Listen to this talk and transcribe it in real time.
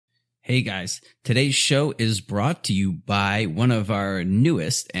Hey guys, today's show is brought to you by one of our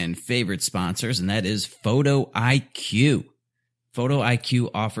newest and favorite sponsors, and that is Photo IQ. Photo IQ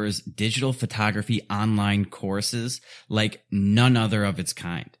offers digital photography online courses like none other of its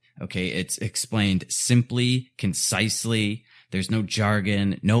kind. Okay, it's explained simply, concisely. There's no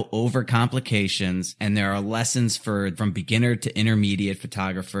jargon, no overcomplications, and there are lessons from beginner to intermediate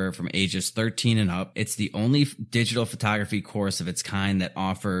photographer from ages 13 and up. It's the only digital photography course of its kind that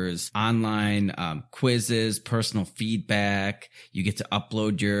offers online quizzes, personal feedback. You get to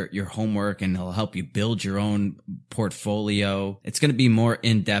upload your homework, and it'll help you build your own portfolio. It's going to be more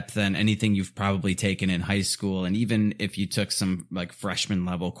in-depth than anything you've probably taken in high school, and even if you took some like freshman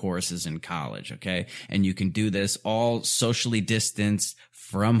level courses in college, okay? And you can do this all socially distanced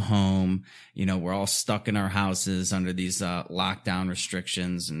from home. You know, we're all stuck in our houses under these lockdown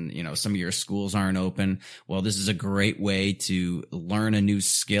restrictions, and you know, some of your schools aren't open. Well, this is a great way to learn a new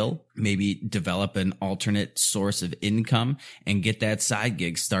skill, maybe develop an alternate source of income, and get that side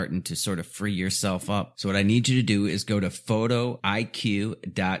gig starting to sort of free yourself up. So what I need you to do is go to photoiq.co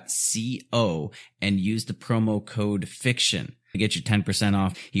and use the promo code FICTION to get you 10%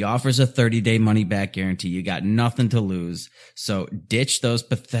 off. He offers a 30-day money-back guarantee. You got nothing to lose. So ditch those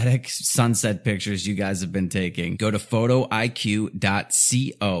pathetic sunset pictures you guys have been taking. Go to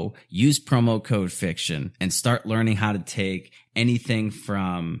photoiq.co, use promo code FICTION, and start learning how to take anything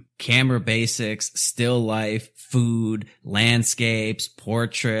from camera basics, still life, food, landscapes,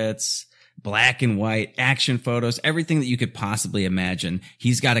 portraits, black and white, action photos, everything that you could possibly imagine.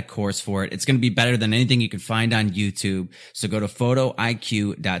 He's got a course for it. It's going to be better than anything you can find on YouTube. So go to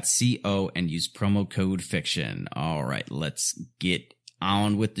photoiq.co and use promo code FICTION. All right, let's get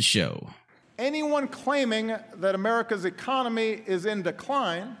on with the show. Anyone claiming that America's economy is in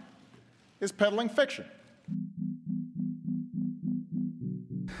decline is peddling fiction.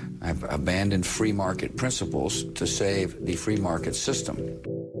 I've abandoned free market principles to save the free market system.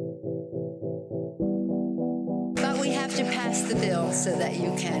 We have to pass the bill so that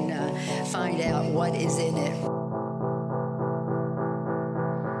you can find out what is in it.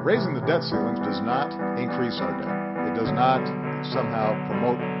 Raising the debt ceilings does not increase our debt. It does not somehow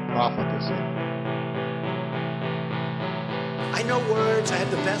promote profligacy. I know words. I have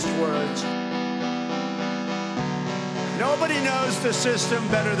the best words. Nobody knows the system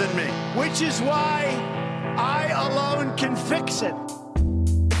better than me, which is why I alone can fix it.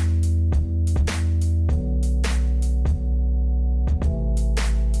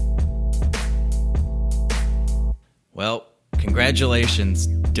 Well, congratulations,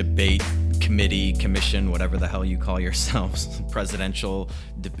 debate committee, commission, whatever the hell you call yourselves, presidential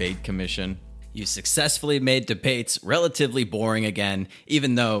debate commission. You successfully made debates relatively boring again,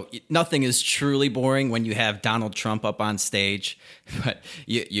 even though nothing is truly boring when you have Donald Trump up on stage. But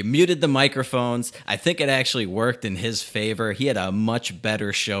you muted the microphones. I think it actually worked in his favor. He had a much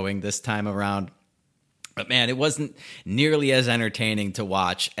better showing this time around. But man, it wasn't nearly as entertaining to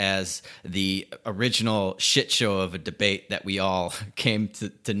watch as the original shit show of a debate that we all came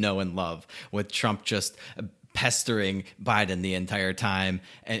to know and love, with Trump just pestering Biden the entire time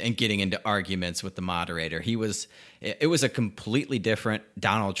and getting into arguments with the moderator. It was a completely different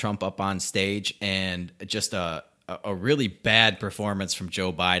Donald Trump up on stage, and just a really bad performance from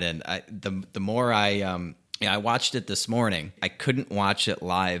Joe Biden. The more I watched it this morning. I couldn't watch it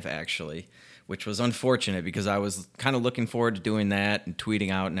live, actually, which was unfortunate because I was kind of looking forward to doing that and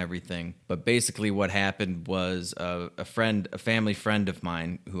tweeting out and everything. But basically what happened was a family friend of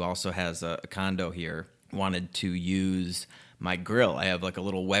mine who also has a condo here wanted to use my grill. I have like a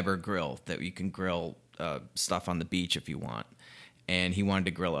little Weber grill that you can grill stuff on the beach if you want. And he wanted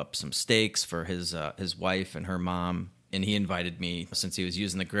to grill up some steaks for his wife and her mom. And he invited me, since he was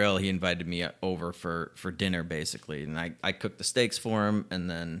using the grill, he invited me over for dinner, basically. And I cooked the steaks for him and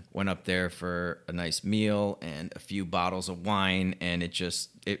then went up there for a nice meal and a few bottles of wine. And it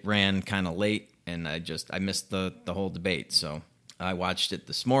ran kind of late, and I missed the whole debate. So I watched it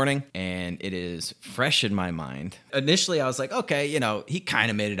this morning, and it is fresh in my mind. Initially, I was like, okay, he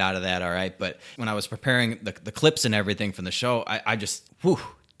kind of made it out of that all right. But when I was preparing the clips and everything from the show, I just,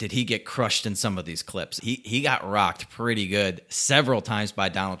 did he get crushed in some of these clips. He got rocked pretty good several times by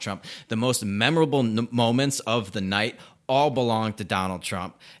Donald Trump. The most memorable moments of the night all belong to Donald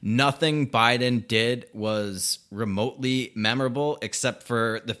Trump. Nothing Biden did was remotely memorable except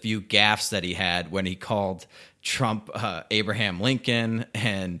for the few gaffes that he had when he called Trump Abraham Lincoln,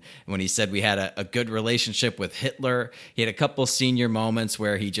 and when he said we had a good relationship with Hitler. He had a couple senior moments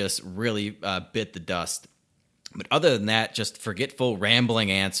where he just really bit the dust. But other than that, just forgetful,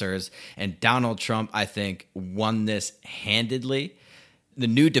 rambling answers. And Donald Trump, I think, won this handedly. The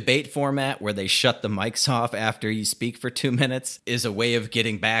new debate format where they shut the mics off after you speak for 2 minutes is a way of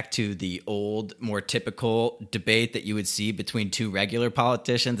getting back to the old, more typical debate that you would see between two regular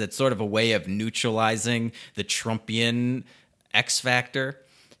politicians. It's sort of a way of neutralizing the Trumpian X factor,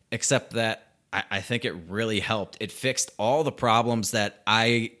 except that I think it really helped. It fixed all the problems that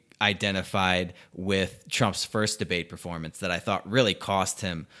I identified with Trump's first debate performance that I thought really cost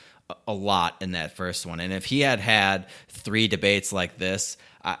him a lot in that first one. And if he had 3 debates like this,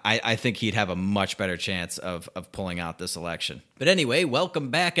 I think he'd have a much better chance of pulling out this election. But anyway,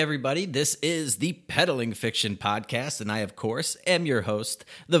 welcome back, everybody. This is the Peddling Fiction Podcast, and I, of course, am your host,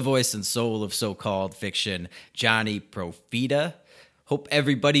 the voice and soul of so-called fiction, Johnny Profita. Hope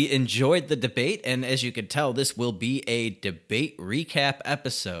everybody enjoyed the debate, and as you can tell, this will be a debate recap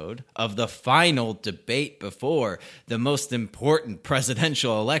episode of the final debate before the most important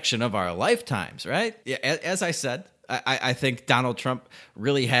presidential election of our lifetimes, right? Yeah, as I said, I think Donald Trump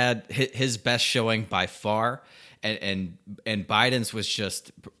really had his best showing by far, and Biden's was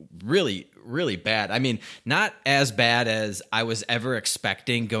just really, really bad. I mean, not as bad as I was ever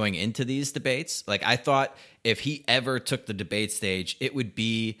expecting going into these debates. Like, I thought if he ever took the debate stage, it would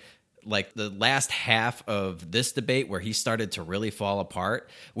be like the last half of this debate where he started to really fall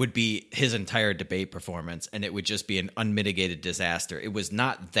apart would be his entire debate performance, and it would just be an unmitigated disaster. It was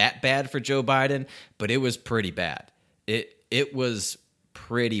not that bad for Joe Biden, but it was pretty bad. It was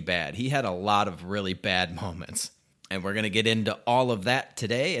pretty bad. He had a lot of really bad moments, and we're going to get into all of that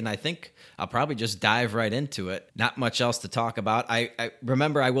today, and I think I'll probably just dive right into it. Not much else to talk about. I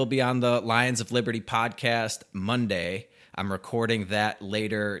remember I will be on the Lions of Liberty podcast Monday. I'm recording that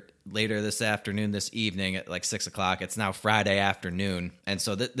later this afternoon, this evening at like 6 o'clock. It's now Friday afternoon. And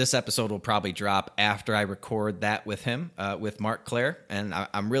so this episode will probably drop after I record that with him, with Mark Claire. And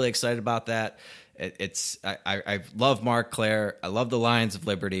I'm really excited about that. I love Mark Claire. I love the Lions of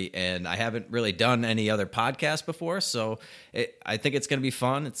Liberty, and I haven't really done any other podcast before. So I think it's going to be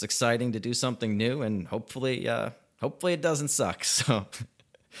fun. It's exciting to do something new, and hopefully it doesn't suck. So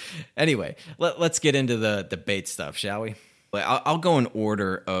anyway, let's get into the debate stuff, shall we? I'll go in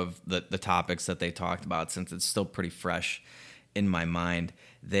order of the topics that they talked about since it's still pretty fresh in my mind.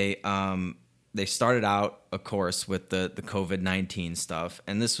 They started out, of course, with the COVID-19 stuff,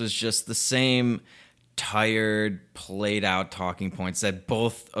 and this was just the same tired, played-out talking points that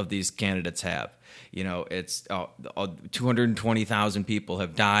both of these candidates have. You know, it's 220,000 people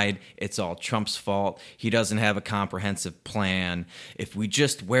have died. It's all Trump's fault. He doesn't have a comprehensive plan. If we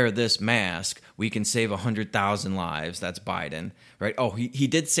just wear this mask, we can save 100,000 lives. That's Biden, right? Oh, he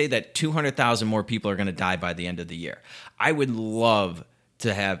did say that 200,000 more people are going to die by the end of the year. I would love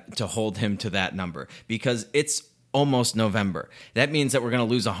to hold him to that number because it's almost November. That means that we're going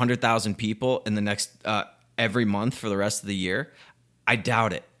to lose 100,000 people in the next every month for the rest of the year. I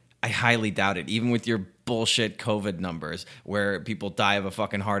doubt it. I highly doubt it. Even with your bullshit COVID numbers where people die of a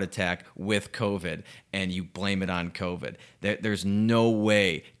fucking heart attack with COVID and you blame it on COVID. There's no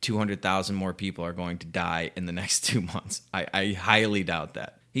way 200,000 more people are going to die in the next 2 months. I highly doubt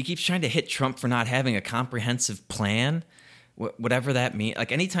that. He keeps trying to hit Trump for not having a comprehensive plan. Whatever that means.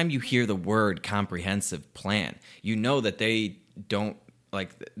 Like, anytime you hear the word comprehensive plan, you know that they don't, like,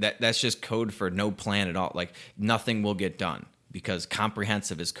 that's just code for no plan at all. Like, nothing will get done because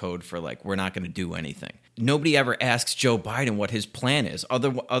comprehensive is code for, like, we're not going to do anything. Nobody ever asks Joe Biden what his plan is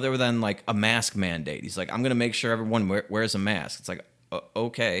other than, like, a mask mandate. He's like, I'm going to make sure everyone wears a mask. It's like,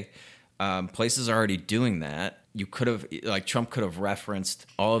 okay. Places are already doing that. You could have, like, Trump could have referenced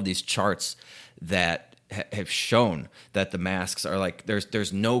all of these charts that have shown that the masks are like,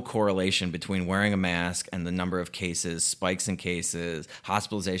 there's no correlation between wearing a mask and the number of cases, spikes in cases,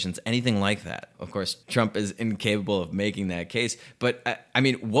 hospitalizations, anything like that. Of course, Trump is incapable of making that case. But I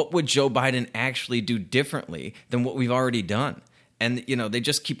mean, what would Joe Biden actually do differently than what we've already done? And, you know, they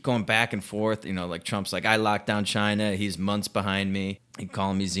just keep going back and forth. You know, like Trump's like, I locked down China. He's months behind me. He'd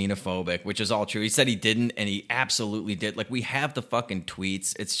call me xenophobic, which is all true. He said he didn't, and he absolutely did. Like, we have the fucking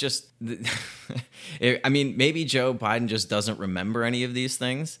tweets. It's just, I mean, maybe Joe Biden just doesn't remember any of these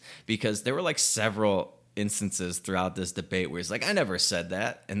things because there were like several instances throughout this debate where he's like, I never said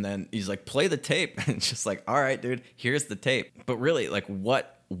that. And then he's like, play the tape. And it's just like, all right, dude, here's the tape. But really, like,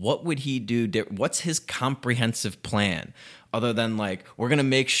 what would he do? What's his comprehensive plan? Other than, like, we're going to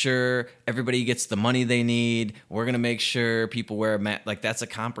make sure everybody gets the money they need. We're going to make sure people wear a mask. Like, that's a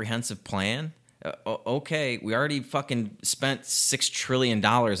comprehensive plan? Okay, we already fucking spent $6 trillion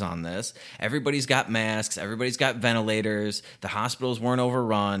on this. Everybody's got masks. Everybody's got ventilators. The hospitals weren't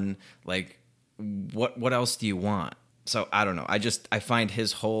overrun. Like, what else do you want? So I don't know. I find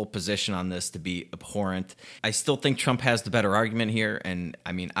his whole position on this to be abhorrent. I still think Trump has the better argument here. And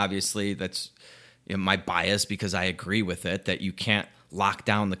I mean, obviously that's my bias because I agree with it, that you can't lock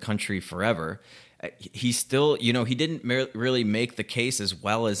down the country forever. He still, he didn't really make the case as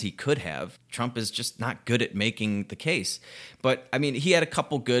well as he could have. Trump is just not good at making the case. But I mean, he had a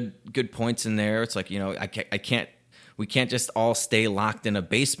couple good points in there. It's like, we can't just all stay locked in a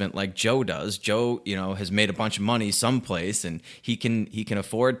basement like Joe does. Joe, has made a bunch of money someplace, and he can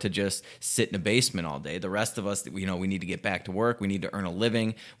afford to just sit in a basement all day. The rest of us, we need to get back to work. We need to earn a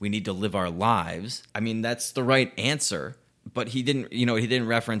living. We need to live our lives. I mean, that's the right answer. But he didn't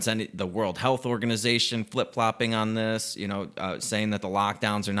reference the World Health Organization flip-flopping on this, saying that the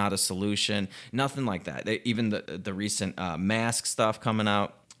lockdowns are not a solution. Nothing like that. Even the recent mask stuff coming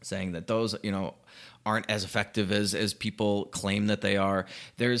out, saying that those, aren't as effective as people claim that they are.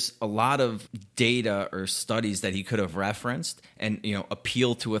 There's a lot of data or studies that he could have referenced and,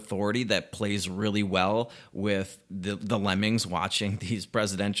 appeal to authority that plays really well with the lemmings watching these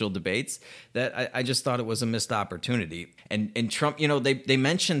presidential debates, that I just thought it was a missed opportunity. And Trump, they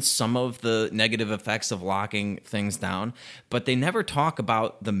mentioned some of the negative effects of locking things down, but they never talk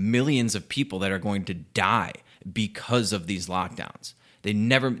about the millions of people that are going to die because of these lockdowns.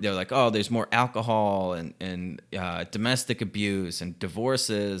 They're like, oh, there's more alcohol and domestic abuse and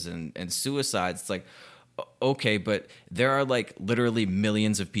divorces and suicides. It's like, okay, but there are like literally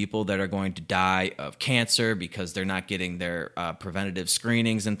millions of people that are going to die of cancer because they're not getting their preventative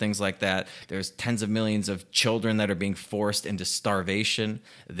screenings and things like that. There's tens of millions of children that are being forced into starvation.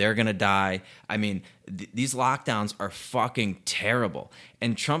 They're going to die. I mean, these lockdowns are fucking terrible.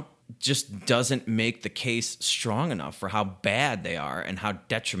 And Trump just doesn't make the case strong enough for how bad they are and how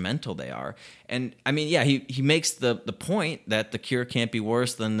detrimental they are. And I mean, yeah, he makes the point that the cure can't be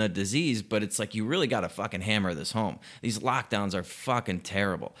worse than the disease, but it's like, you really got to fucking hammer this home. These lockdowns are fucking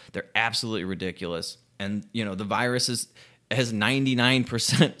terrible. They're absolutely ridiculous. And, the virus has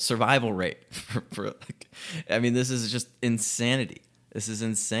 99% survival rate. I mean, this is just insanity. This is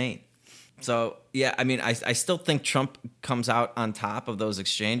insane. So, yeah, I mean, I still think Trump comes out on top of those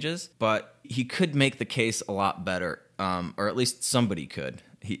exchanges, but he could make the case a lot better, or at least somebody could.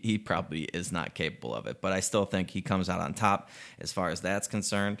 He probably is not capable of it, but I still think he comes out on top as far as that's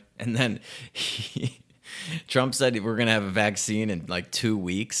concerned. And then Trump said we're going to have a vaccine in like 2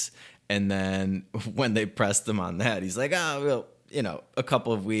 weeks, and then when they pressed him on that, he's like, oh, well, a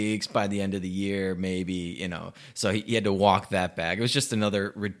couple of weeks by the end of the year, maybe, so he had to walk that back. It was just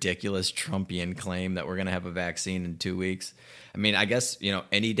another ridiculous Trumpian claim that we're going to have a vaccine in 2 weeks. I mean, I guess,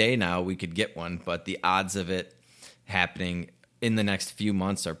 any day now we could get one, but the odds of it happening in the next few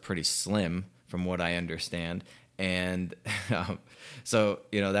months are pretty slim from what I understand. And so,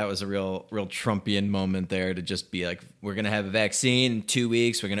 that was a real Trumpian moment there to just be like, we're going to have a vaccine in 2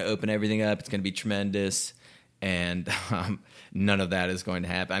 weeks. We're going to open everything up. It's going to be tremendous. And none of that is going to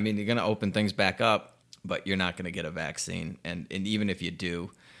happen. I mean, you're going to open things back up, but you're not going to get a vaccine. And even if you do,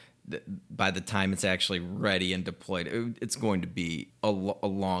 by the time it's actually ready and deployed, it's going to be a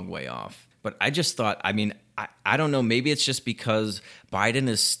long way off. But I just thought, I mean, I don't know, maybe it's just because Biden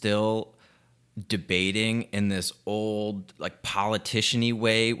is still debating in this old, like, politician-y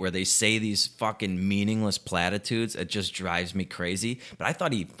way where they say these fucking meaningless platitudes. It just drives me crazy. But I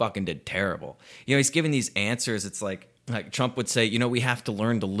thought he fucking did terrible. He's giving these answers. It's like Trump would say, we have to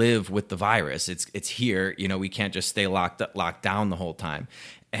learn to live with the virus. It's here. We can't just stay locked down the whole time.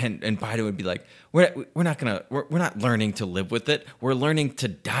 And Biden would be like, we're not learning to live with it. We're learning to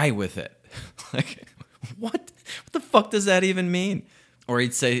die with it. Like, what the fuck does that even mean? Or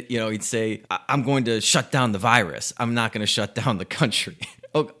he'd say, I'm going to shut down the virus. I'm not going to shut down the country.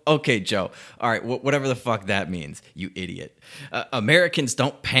 Okay, Joe. All right, whatever the fuck that means, you idiot. Americans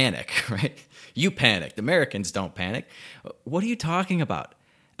don't panic, right? You panicked. Americans don't panic. What are you talking about?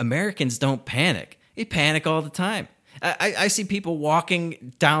 Americans don't panic. They panic all the time. I see people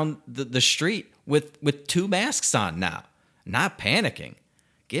walking down the street with 2 masks on now, not panicking.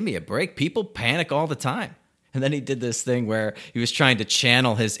 Give me a break. People panic all the time. And then he did this thing where he was trying to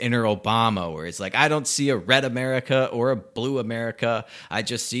channel his inner Obama, where he's like, I don't see a red America or a blue America. I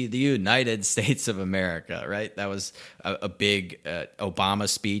just see the United States of America, right? That was a big Obama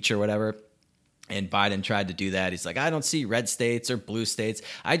speech or whatever. And Biden tried to do that. He's like, I don't see red states or blue states.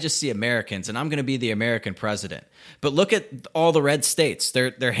 I just see Americans, and I'm going to be the American president. But look at all the red states.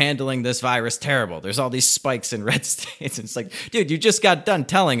 They're handling this virus terrible. There's all these spikes in red states. And it's like, dude, you just got done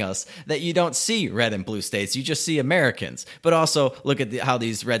telling us that you don't see red and blue states. You just see Americans. But also look at how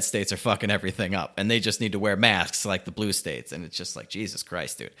these red states are fucking everything up, and they just need to wear masks like the blue states. And it's just like, Jesus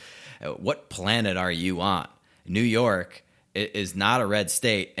Christ, dude. What planet are you on? New York is not a red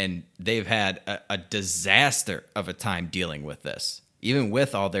state, and they've had a disaster of a time dealing with this. Even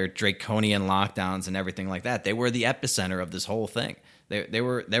with all their draconian lockdowns and everything like that, they were the epicenter of this whole thing. They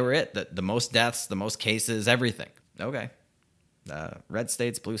were it. The most deaths, the most cases, everything. Okay. Red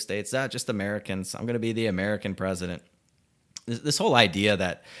states, blue states, just Americans. I'm going to be the American president. This whole idea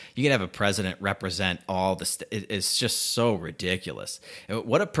that you can have a president represent all the is just so ridiculous.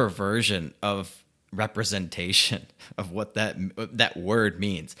 What a perversion of representation of what that word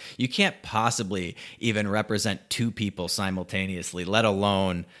means. You can't possibly even represent two people simultaneously, let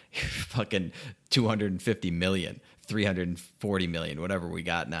alone fucking 250 million, 340 million, whatever we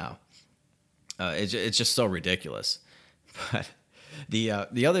got now. It's just so ridiculous. But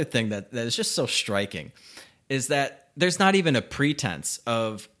the other thing that is just so striking is that there's not even a pretense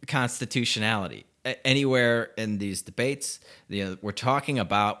of constitutionality anywhere in these debates. We're talking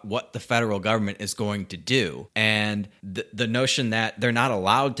about what the federal government is going to do, and the notion that they're not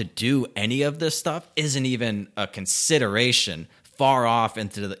allowed to do any of this stuff isn't even a consideration far off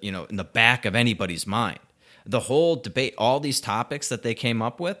into the in the back of anybody's mind. The whole debate, all these topics that they came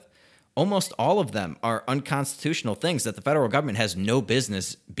up with, almost all of them are unconstitutional things that the federal government has no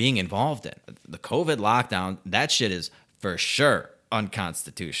business being involved in. The COVID lockdown, that shit is for sure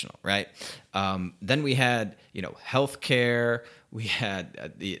unconstitutional, right? Then we had, healthcare. We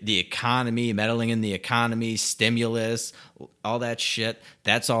had the economy, meddling in the economy, stimulus, all that shit.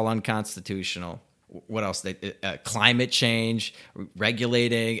 That's all unconstitutional. What else? Climate change,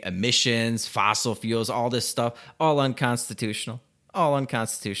 regulating emissions, fossil fuels, all this stuff, all unconstitutional. All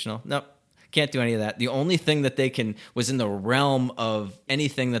unconstitutional. Nope. Can't do any of that. The only thing that was in the realm of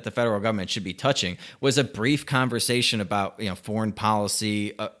anything that the federal government should be touching was a brief conversation about, foreign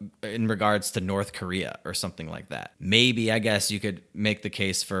policy in regards to North Korea or something like that. Maybe, I guess, you could make the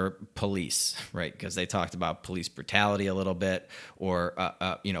case for police, right? Because they talked about police brutality a little bit, or,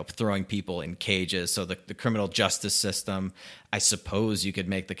 throwing people in cages. So the criminal justice system, I suppose you could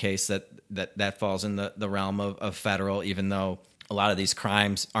make the case that falls in the realm of federal, even though a lot of these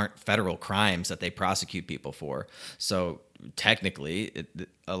crimes aren't federal crimes that they prosecute people for. So technically,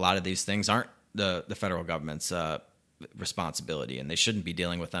 a lot of these things aren't the federal government's responsibility, and they shouldn't be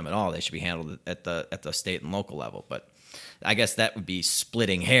dealing with them at all. They should be handled at the state and local level. But I guess that would be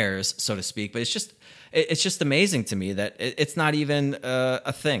splitting hairs, so to speak. But it's just amazing to me that it's not even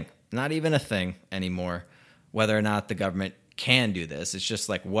a thing anymore, whether or not the government can do this. It's just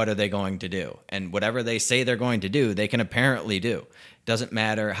like, what are they going to do? And whatever they say they're going to do, they can apparently do. Doesn't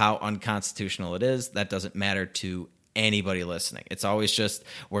matter how unconstitutional it is. That doesn't matter to anybody listening. It's always just,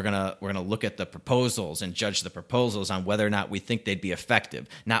 we're gonna look at the proposals and judge the proposals on whether or not we think they'd be effective,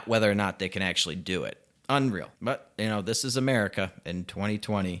 not whether or not they can actually do it. Unreal. But this is America in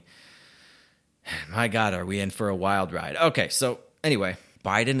 2020. My God, are we in for a wild ride? Okay, so anyway,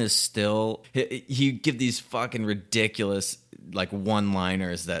 Biden is still, you give these fucking ridiculous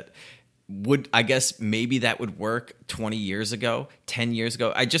one-liners that would, I guess maybe that would work 20 years ago, 10 years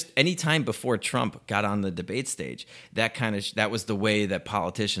ago. Any time before Trump got on the debate stage, that was the way that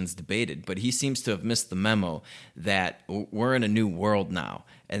politicians debated. But he seems to have missed the memo that we're in a new world now.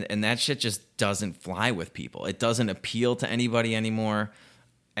 And that shit just doesn't fly with people. It doesn't appeal to anybody anymore.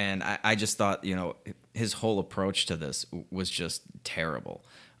 And I just thought, his whole approach to this was just terrible.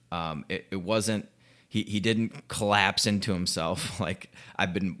 It wasn't, he didn't collapse into himself like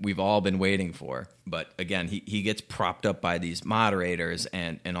we've all been waiting for. But again, he gets propped up by these moderators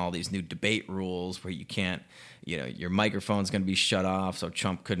and all these new debate rules where you can't, your microphone's going to be shut off, so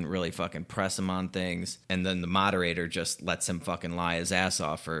Trump couldn't really fucking press him on things. And then the moderator just lets him fucking lie his ass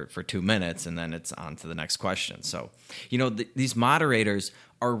off for 2 minutes, and then it's on to the next question. So, these moderators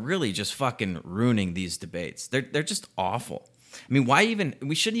are really just fucking ruining these debates. They're just awful. I mean,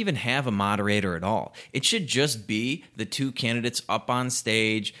 we shouldn't even have a moderator at all. It should just be the two candidates up on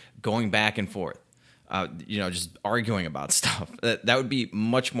stage going back and forth, just arguing about stuff. That would be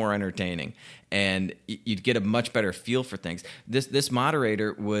much more entertaining, and you'd get a much better feel for things. This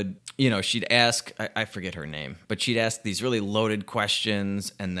moderator would, she'd ask, I forget her name, but she'd ask these really loaded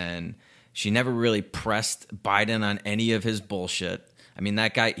questions, and then she never really pressed Biden on any of his bullshit. I mean,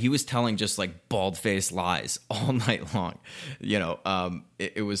 that guy, he was telling just bald-faced lies all night long.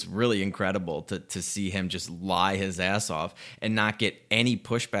 It was really incredible to see him just lie his ass off and not get any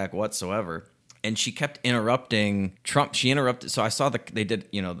pushback whatsoever. And she kept interrupting Trump. She interrupted. So I saw they did,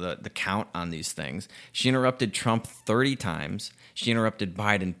 the count on these things. She interrupted Trump 30 times. She interrupted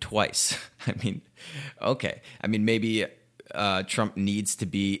Biden twice. I mean, okay. I mean, maybe Trump needs to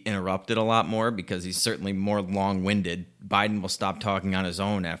be interrupted a lot more because he's certainly more long-winded. Biden will stop talking on his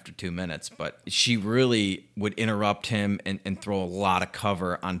own after 2 minutes, but she really would interrupt him and throw a lot of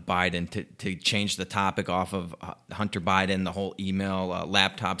cover on Biden to change the topic off of Hunter Biden, the whole email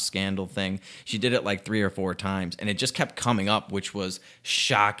laptop scandal thing. She did it like 3 or 4 times, and it just kept coming up, which was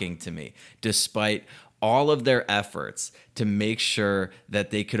shocking to me, despite all of their efforts to make sure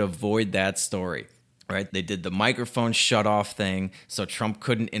that they could avoid that story. Right? They did the microphone shut off thing so Trump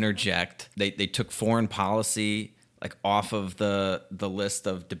couldn't interject. They took foreign policy like off of the list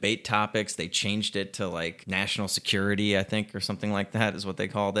of debate topics. They changed it to like national security, I think, or something like that is what they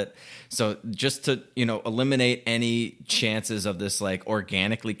called it. So just to, eliminate any chances of this like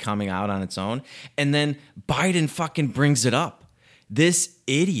organically coming out on its own. And then Biden fucking brings it up. This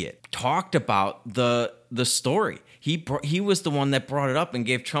idiot talked about the story. He was the one that brought it up and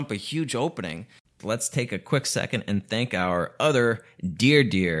gave Trump a huge opening. Let's take a quick second and thank our other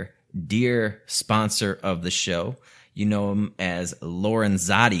dear sponsor of the show. You know him as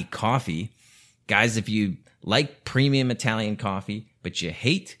Lorenzotti Coffee. Guys, if you like premium Italian coffee, but you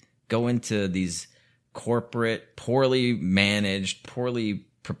hate going to these corporate, poorly managed, poorly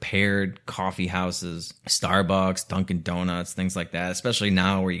prepared coffee houses, Starbucks, Dunkin' Donuts, things like that, especially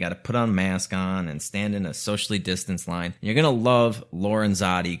now where you got to put on a mask on and stand in a socially distanced line, you're going to love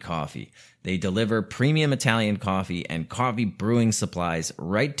Lorenzotti Coffee. They deliver premium Italian coffee and coffee brewing supplies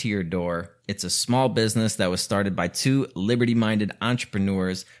right to your door. It's a small business that was started by 2 liberty-minded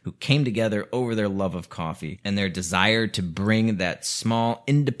entrepreneurs who came together over their love of coffee and their desire to bring that small,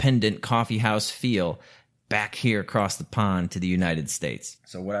 independent coffee house feel back here across the pond to the United States.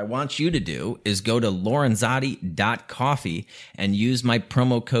 So what I want you to do is go to lorenzotti.coffee and use my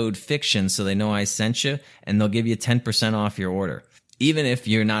promo code FICTION so they know I sent you, and they'll give you 10% off your order. Even if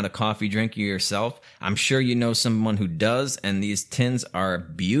you're not a coffee drinker yourself, I'm sure you know someone who does, and these tins are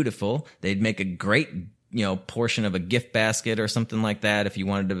beautiful. They'd make a great, portion of a gift basket or something like that if you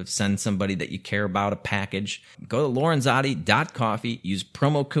wanted to send somebody that you care about a package. Go to lorenzotti.coffee, use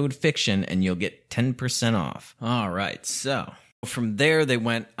promo code FICTION, and you'll get 10% off. All right, so from there they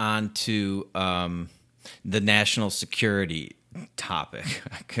went on to the national security topic.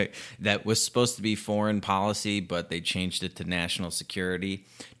 Okay, that was supposed to be foreign policy, but they changed it to national security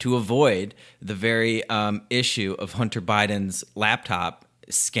to avoid the very issue of Hunter Biden's laptop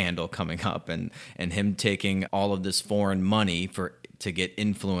scandal coming up and him taking all of this foreign money to get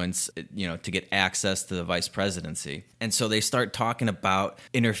influence, to get access to the vice presidency. And so they start talking about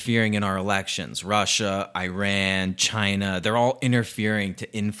interfering in our elections. Russia, Iran, China, they're all interfering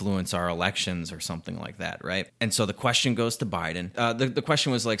to influence our elections or something like that, right? And so the question goes to Biden. The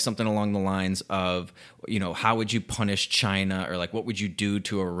question was like something along the lines of, how would you punish China, or like what would you do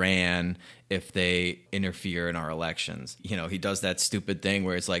to Iran if they interfere in our elections? He does that stupid thing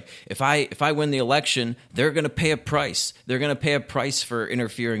where it's like, if I win the election, they're going to pay a price. They're going to pay a price for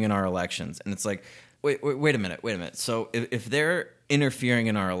interfering in our elections. And it's like, wait a minute. So if they're interfering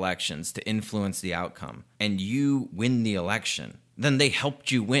in our elections to influence the outcome and you win the election, then they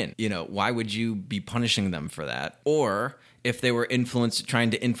helped you win. Why would you be punishing them for that? Or if they were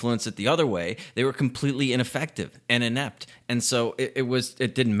trying to influence it the other way, they were completely ineffective and inept. And so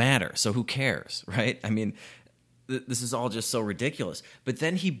it didn't matter. So who cares, right? I mean, this is all just so ridiculous. But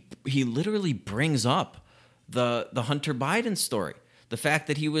then he literally brings up the Hunter Biden story. The fact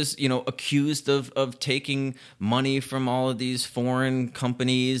that he was, accused of taking money from all of these foreign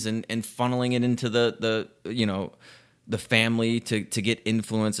companies and funneling it into the family to get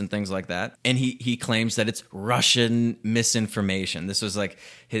influence and things like that. And he claims that it's Russian misinformation. This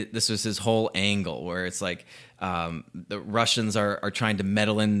was his whole angle, where it's like the Russians are trying to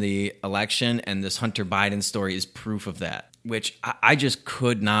meddle in the election, and this Hunter Biden story is proof of that, which I just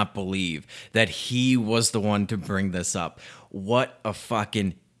could not believe that he was the one to bring this up. What a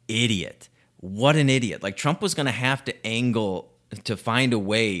fucking idiot. What an idiot. Like, Trump was going to have to angle to find a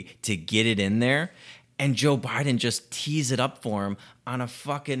way to get it in there, and Joe Biden just tees it up for him on a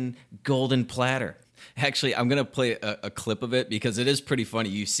fucking golden platter. Actually, I'm going to play a clip of it because it is pretty funny.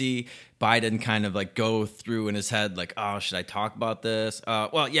 You see Biden kind of like go through in his head like, oh, should I talk about this?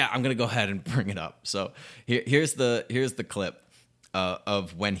 Well, yeah, I'm going to go ahead and bring it up. So here's the clip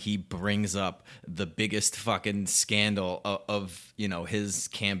of when he brings up the biggest fucking scandal of his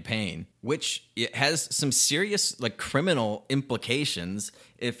campaign, which it has some serious like criminal implications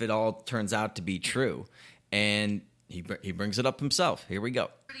if it all turns out to be true. And he brings it up himself. Here we go.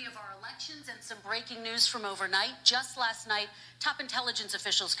 Of our elections and some breaking news from overnight. Just last night, top intelligence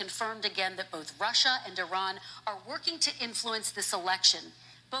officials confirmed again that both Russia and Iran are working to influence this election.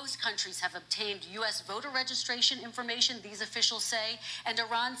 Both countries have obtained U.S. voter registration information, these officials say, and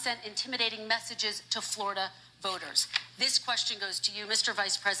Iran sent intimidating messages to Florida voters. This question goes to you, Mr.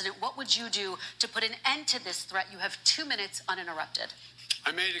 Vice President. What would you do to put an end to this threat? You have 2 minutes uninterrupted.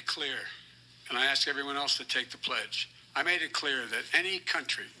 I made it clear, and I ask everyone else to take the pledge. I made it clear that any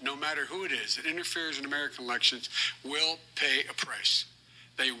country, no matter who it is, that interferes in American elections will pay a price.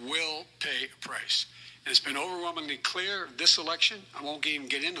 They will pay a price. And it's been overwhelmingly clear this election, I won't even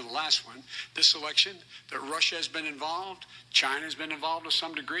get into the last one, this election, that Russia has been involved, China has been involved to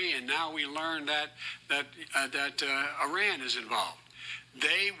some degree, and now we learned that Iran is involved.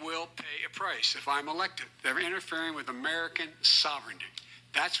 They will pay a price if I'm elected. They're interfering with American sovereignty.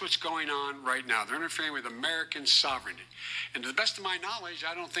 That's what's going on right now. They're interfering with American sovereignty. And to the best of my knowledge,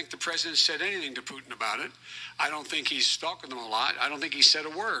 I don't think the president said anything to Putin about it. I don't think he's talking to them a lot. I don't think he said a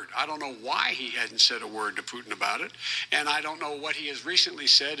word. I don't know why he hadn't said a word to Putin about it. And I don't know what he has recently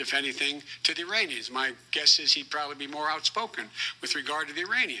said, if anything, to the Iranians. My guess is he'd probably be more outspoken with regard to the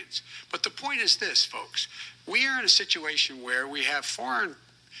Iranians. But the point is this, folks. We are in a situation where we have foreign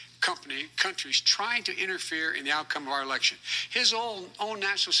countries trying to interfere in the outcome of our election. His own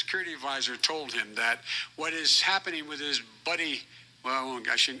national security advisor told him that what is happening with his buddy,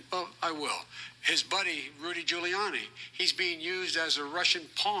 his buddy, Rudy Giuliani, he's being used as a Russian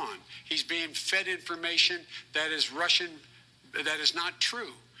pawn. He's being fed information that is Russian, that is not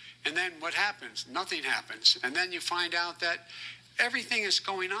true. And then what happens? Nothing happens. And then you find out that everything that's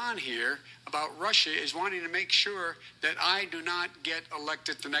going on here about Russia is wanting to make sure that I do not get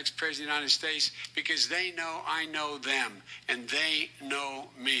elected the next president of the United States because they know I know them and they know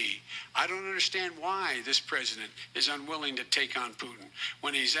me. I don't understand why this president is unwilling to take on Putin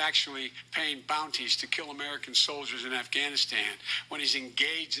when he's actually paying bounties to kill American soldiers in Afghanistan, when he's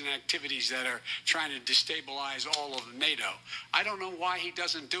engaged in activities that are trying to destabilize all of NATO. I don't know why he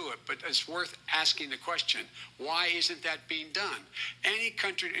doesn't do it, but it's worth asking the question, why isn't that being done? Any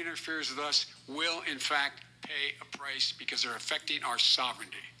country that interferes with us will, in fact, pay a price because they're affecting our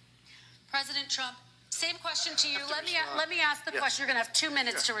sovereignty. President Trump, same question to you. Let me ask the question. You're going to have 2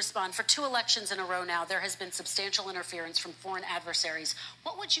 minutes to respond. For 2 elections in a row now, there has been substantial interference from foreign adversaries.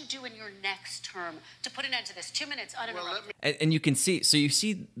 What would you do in your next term to put an end to this? 2 minutes uninterrupted. And you can see, so you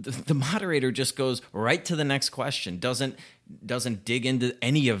see the moderator just goes right to the next question, doesn't dig into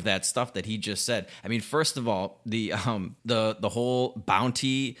any of that stuff that he just said. I mean, first of all, the whole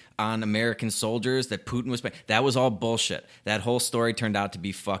bounty on American soldiers that Putin was paying, that was all bullshit. That whole story turned out to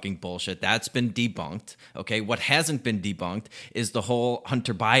be fucking bullshit. That's been debunked. Okay, what hasn't been debunked is the whole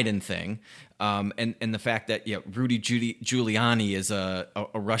Hunter Biden thing. And the fact that Rudy Giuliani is a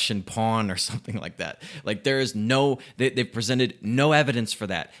Russian pawn or something like that. Like there is they've presented no evidence for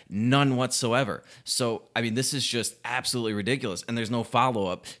that, none whatsoever. So I mean, this is just absolutely ridiculous. And there's no follow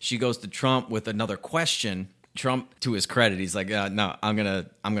up. She goes to Trump with another question. Trump, to his credit, he's like, no, I'm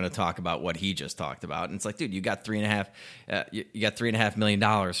gonna talk about what he just talked about. And it's like, dude, you got $3.5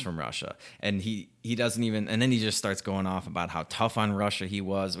 million from Russia, and he doesn't even. And then he just starts going off about how tough on Russia he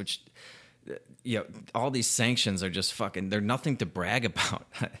was, which. All these sanctions are just fucking, they're nothing to brag about.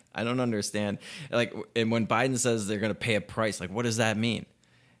 I don't understand. Like, and when Biden says they're going to pay a price, like, what does that mean?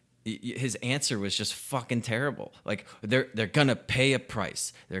 His answer was just fucking terrible. Like, they're going to pay a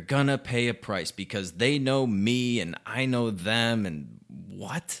price. They're going to pay a price because they know me and I know them. And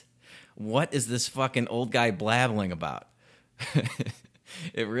what? What is this fucking old guy blabbling about?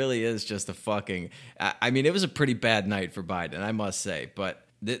 It really is just a fucking, I mean, it was a pretty bad night for Biden, I must say, but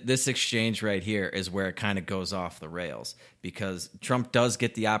this exchange right here is where it kind of goes off the rails because Trump does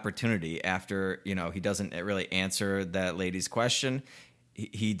get the opportunity after, he doesn't really answer that lady's question.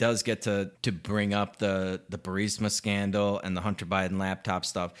 He does get to bring up the Burisma scandal and the Hunter Biden laptop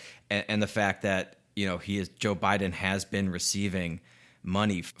stuff and the fact that, Joe Biden has been receiving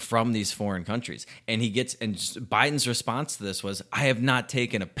money from these foreign countries. And Biden's response to this was, I have not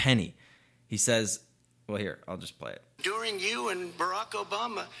taken a penny. He says, well, here, I'll just play it. During you and Barack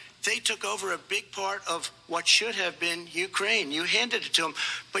Obama, they took over a big part of what should have been Ukraine. You handed it to them,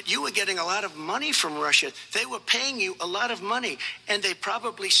 but you were getting a lot of money from Russia. They were paying you a lot of money, and they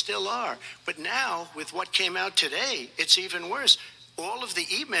probably still are. But now, with what came out today, it's even worse. All of the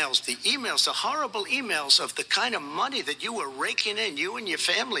emails, the horrible emails of the kind of money that you were raking in, you and your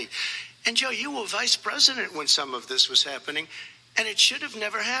family. And, Joe, you were vice president when some of this was happening. And it should have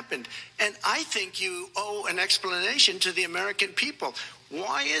never happened. And I think you owe an explanation to the American people.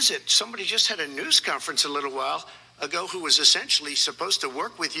 Why is it? Somebody just had a news conference a little while ago who was essentially supposed to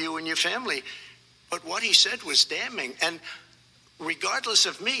work with you and your family. But what he said was damning. And regardless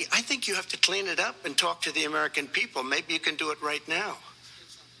of me, I think you have to clean it up and talk to the American people. Maybe you can do it right now.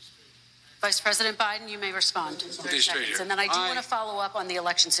 Vice President Biden, you may respond. And then I do want to follow up on the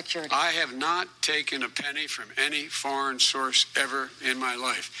election security. I have not taken a penny from any foreign source ever in my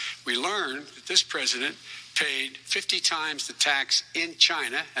life. We learned that this president paid 50 times the tax in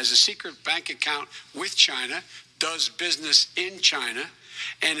China, has a secret bank account with China, does business in China,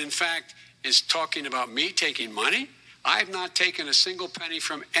 and in fact is talking about me taking money. I have not taken a single penny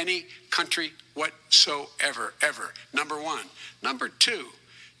from any country whatsoever, ever. Number one. Number two,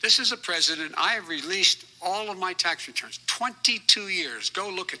 this is a president, I have released all of my tax returns, 22 years. Go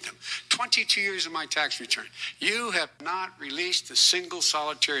look at them. 22 years of my tax return. You have not released a single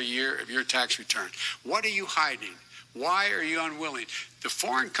solitary year of your tax return. What are you hiding? Why are you unwilling? The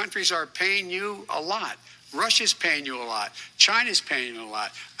foreign countries are paying you a lot. Russia's paying you a lot. China's paying you a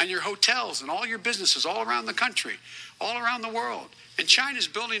lot. And your hotels and all your businesses all around the country, all around the world. And China's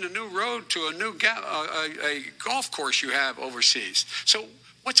building a new road to a new a golf course you have overseas. So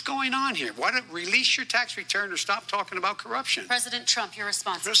what's going on here? Why don't release your tax return or stop talking about corruption? President Trump, your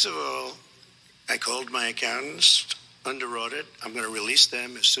response. First of all, I called my accountants, underwrote it. I'm going to release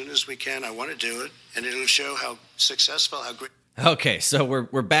them as soon as we can. I want to do it, and it'll show how successful, how great. Okay, so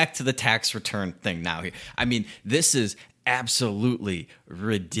we're back to the tax return thing now. I mean, this is absolutely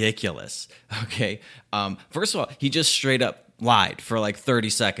ridiculous. Okay, first of all, he just straight up lied for like 30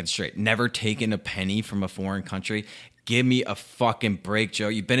 seconds straight. Never taken a penny from a foreign country. Give me a fucking break, Joe.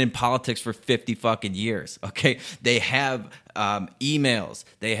 You've been in politics for 50 fucking years, okay? They have emails.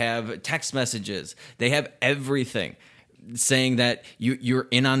 They have text messages. They have everything saying that you're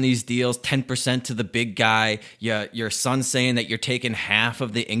in on these deals, 10% to the big guy. Your son's saying that you're taking half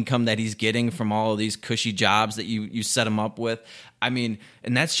of the income that he's getting from all of these cushy jobs that you set him up with. I mean,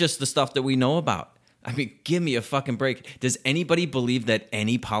 and that's just the stuff that we know about. I mean, give me a fucking break. Does anybody believe that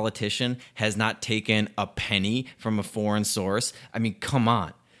any politician has not taken a penny from a foreign source? I mean, come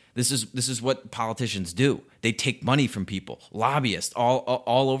on. This is what politicians do. They take money from people, lobbyists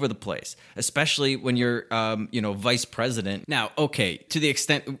all over the place, especially when you're, vice president. Now, okay, to the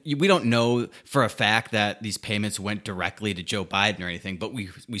extent we don't know for a fact that these payments went directly to Joe Biden or anything, but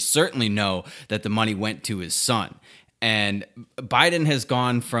we certainly know that the money went to his son. And Biden has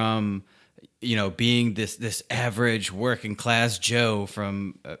gone from being this average working class Joe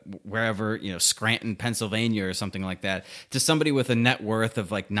from wherever, Scranton, Pennsylvania or something like that, to somebody with a net worth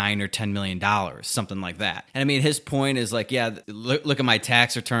of like $9 or $10 million, something like that. And I mean, his point is like, yeah, look at my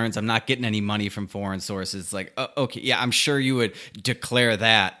tax returns. I'm not getting any money from foreign sources. Like, okay, yeah, I'm sure you would declare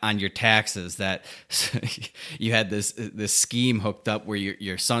that on your taxes that you had this scheme hooked up where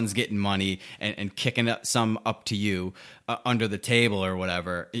your son's getting money and kicking some up to you under the table or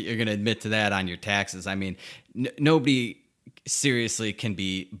whatever. You're going to admit to that on your taxes. I mean, nobody seriously can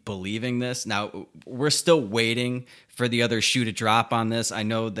be believing this. Now, we're still waiting for the other shoe to drop on this. I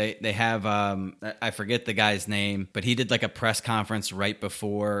know they have, I forget the guy's name, but he did like a press conference right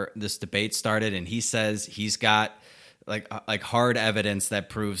before this debate started, and he says he's got like hard evidence that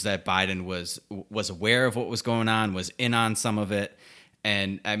proves that Biden was aware of what was going on, was in on some of it.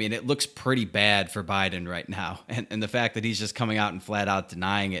 And I mean, it looks pretty bad for Biden right now. And the fact that he's just coming out and flat out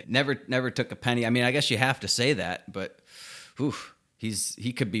denying it, never took a penny. I mean, I guess you have to say that, but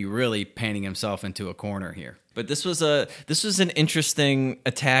he could be really painting himself into a corner here. But this was an interesting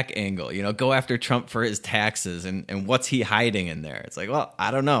attack angle, go after Trump for his taxes and what's he hiding in there? It's like, well,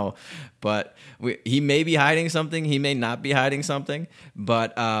 I don't know, but he may be hiding something. He may not be hiding something,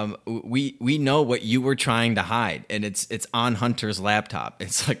 but we know what you were trying to hide, and it's on Hunter's laptop.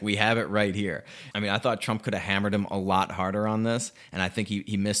 It's like, we have it right here. I mean, I thought Trump could have hammered him a lot harder on this, and I think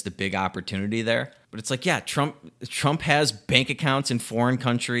he missed a big opportunity there. But it's like, yeah, Trump has bank accounts in foreign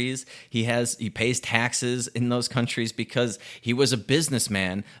countries. He pays taxes in those countries because he was a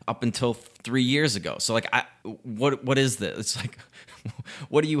businessman up until 3 years ago. So like, what is this? It's like,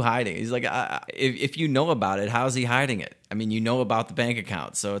 what are you hiding? He's like, if you know about it, how's he hiding it? I mean, you know about the bank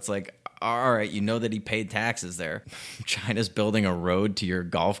account. So it's like, all right, you know that he paid taxes there. China's building a road to your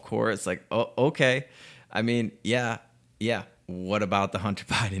golf course. It's like, oh, okay. I mean, yeah. What about the Hunter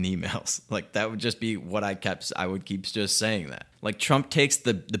Biden emails? Like, that would just be what I would keep just saying that. Like, Trump takes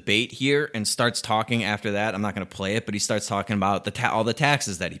the bait here and starts talking after that. I'm not going to play it, but he starts talking about all the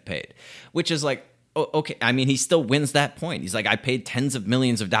taxes that he paid, which is like, oh, okay. I mean, he still wins that point. He's like, I paid tens of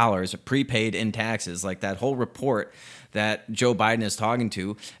millions of dollars prepaid in taxes. Like, that whole report that Joe Biden is talking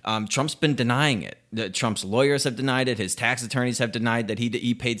to, Trump's been denying it. Trump's lawyers have denied it. His tax attorneys have denied that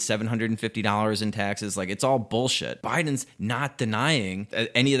he paid $750 in taxes. Like, it's all bullshit. Biden's not denying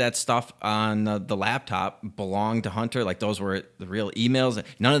any of that stuff on the laptop belonged to Hunter. Like, those were the real emails.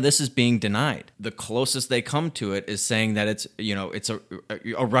 None of this is being denied. The closest they come to it is saying that it's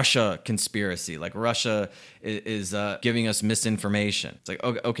a Russia conspiracy. Like, Russia is giving us misinformation. It's like,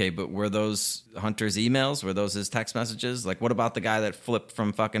 okay, but were those Hunter's emails? Were those his text messages? Like, what about the guy that flipped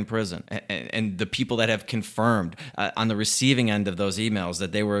from fucking prison? And the people that have confirmed on the receiving end of those emails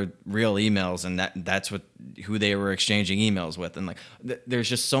that they were real emails, and that's who they were exchanging emails with. And like, there's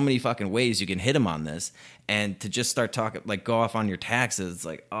just so many fucking ways you can hit him on this. And to just start talking, like, go off on your taxes, it's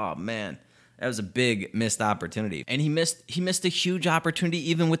like, oh man, that was a big missed opportunity. And he missed a huge opportunity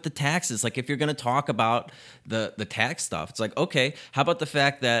even with the taxes. Like, if you're going to talk about the tax stuff, it's like, okay, how about the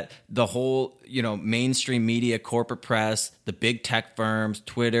fact that the whole, mainstream media, corporate press, the big tech firms,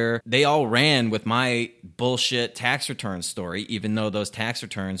 Twitter, they all ran with my bullshit tax return story, even though those tax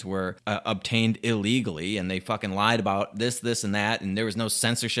returns were obtained illegally, and they fucking lied about this, and that, and there was no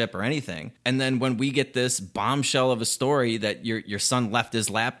censorship or anything. And then when we get this bombshell of a story that your son left his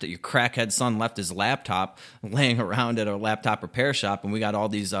laptop, your crackhead son left his laptop laying around at a laptop repair shop, and we got all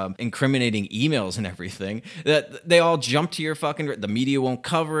these incriminating emails and everything, that they all jump to your fucking, the media won't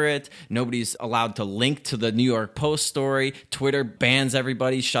cover it, nobody's allowed to link to the New York Post story, Twitter bans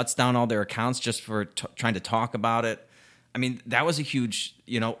everybody, shuts down all their accounts just for trying to talk about it. I mean, that was a huge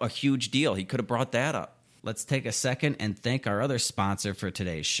deal. He could have brought that up. Let's take a second and thank our other sponsor for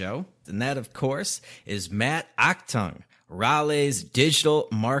today's show. And that, of course, is Matt Achtung, Raleigh's digital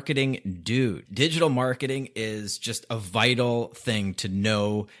marketing dude. Digital marketing is just a vital thing to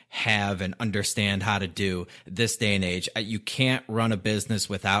know, have, and understand how to do this day and age. You can't run a business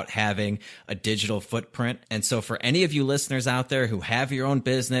without having a digital footprint. And so for any of you listeners out there who have your own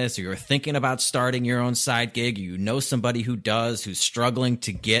business, or you're thinking about starting your own side gig, or you know somebody who does, who's struggling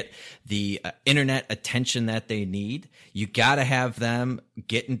to get the internet attention that they need, you got to have them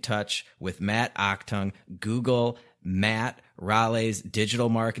get in touch with Matt Achtung. Google Matt, Raleigh's digital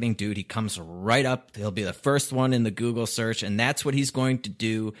marketing dude. He comes right up. He'll be the first one in the Google search, and that's what he's going to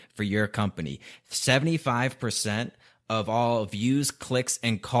do for your company. 75% of all views, clicks,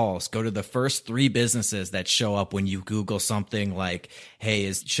 and calls go to the first 3 businesses that show up when you Google something like, hey,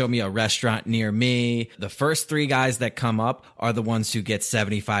 show me a restaurant near me. The first 3 guys that come up are the ones who get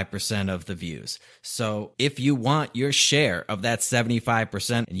 75% of the views. So if you want your share of that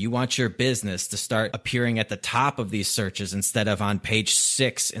 75% and you want your business to start appearing at the top of these searches instead of on page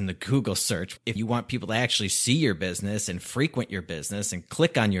 6 in the Google search, if you want people to actually see your business and frequent your business and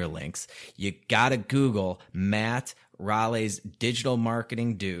click on your links, you gotta Google Matt Raleigh's digital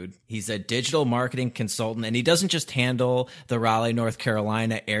marketing dude. He's a digital marketing consultant, and he doesn't just handle the Raleigh, North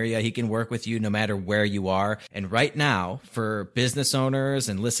Carolina area. He can work with you no matter where you are. And right now, for business owners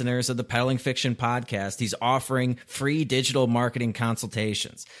and listeners of the Peddling Fiction podcast, he's offering free digital marketing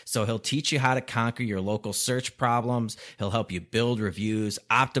consultations. So he'll teach you how to conquer your local search problems. He'll help you build reviews,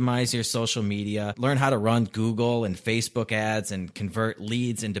 optimize your social media, learn how to run Google and Facebook ads, and convert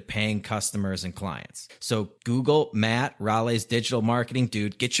leads into paying customers and clients. So Google Matt Raleigh's digital marketing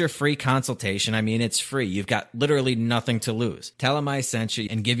dude. Get your free consultation. I mean, it's free. You've got literally nothing to lose. Tell him I sent you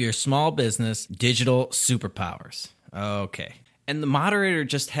and give your small business digital superpowers. Okay. And the moderator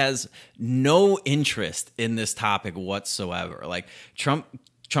just has no interest in this topic whatsoever. Like, Trump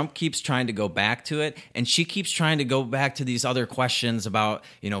keeps trying to go back to it, and she keeps trying to go back to these other questions about,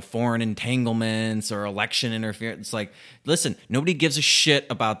 foreign entanglements or election interference. It's like, listen, nobody gives a shit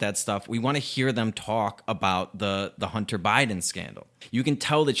about that stuff. We want to hear them talk about the Hunter Biden scandal. You can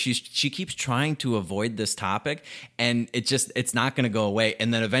tell that she keeps trying to avoid this topic, and it's not going to go away.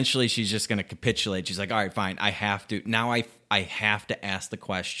 And then eventually she's just going to capitulate. She's like, all right, fine, I have to. Now I have to ask the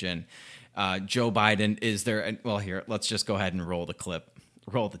question, Joe Biden, is there, well, here, let's just go ahead and roll the clip.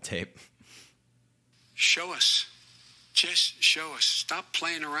 Roll the tape. Show us. Just show us. Stop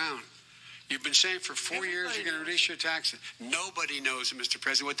playing around. You've been saying for 4 years you're going to reduce your taxes. Nobody knows it, Mr.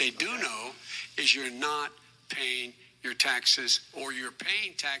 President. What they do know is you're not paying your taxes, or you're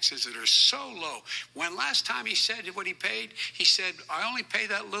paying taxes that are so low. When last time he said what he paid, he said, I only pay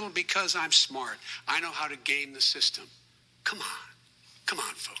that little because I'm smart. I know how to game the system. Come on,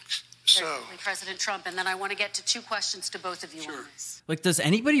 folks. So, President Trump, and then I want to get to 2 questions to both of you on this. Like, does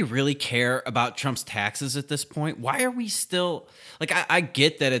anybody really care about Trump's taxes at this point? Why are we still, like, I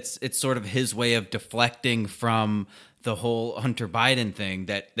get that it's sort of his way of deflecting from the whole Hunter Biden thing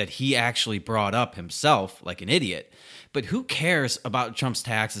that he actually brought up himself like an idiot. But who cares about Trump's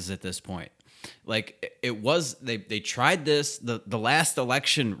taxes at this point? Like it was, they tried this the last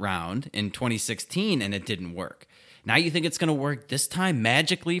election round in 2016 and it didn't work. Now you think it's going to work this time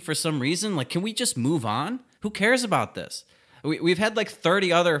magically for some reason? Like, can we just move on? Who cares about this? We've had like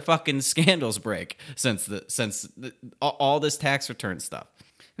 30 other fucking scandals break since all this tax return stuff.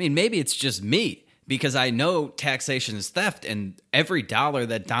 I mean, maybe it's just me because I know taxation is theft, and every dollar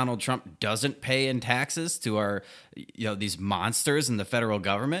that Donald Trump doesn't pay in taxes to our, these monsters in the federal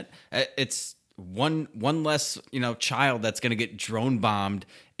government, it's one less, child that's going to get drone bombed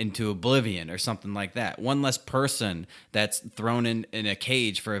into oblivion or something like that. One less person that's thrown in a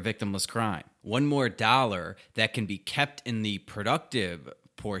cage for a victimless crime. One more dollar that can be kept in the productive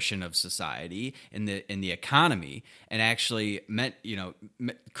portion of society, in the economy, and actually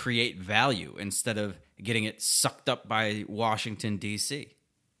create value instead of getting it sucked up by Washington, D.C.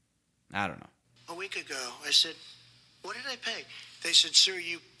 I don't know. A week ago, I said, what did I pay? They said, sir,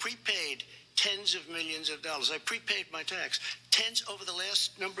 you prepaid tens of millions of dollars. I prepaid my tax. Tens over the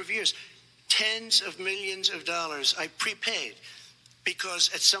last number of years. Tens of millions of dollars I prepaid because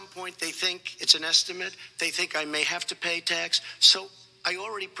at some point they think it's an estimate. They think I may have to pay tax. So I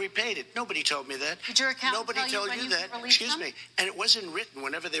already prepaid it. Nobody told me that. Did your accountant Nobody told you that. Excuse me. And it wasn't written.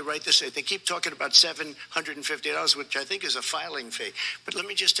 Whenever they write this, they keep talking about $750, which I think is a filing fee. But let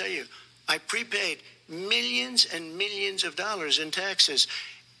me just tell you, I prepaid millions and millions of dollars in taxes.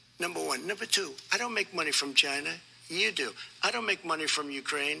 Number one. Number two, I don't make money from China. You do. I don't make money from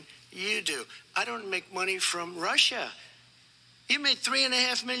Ukraine. You do. I don't make money from Russia. You made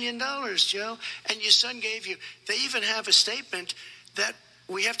 $3.5 million, Joe, and your son gave you. They even have a statement that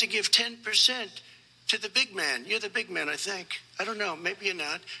we have to give 10% to the big man. You're the big man, I think. I don't know. Maybe you're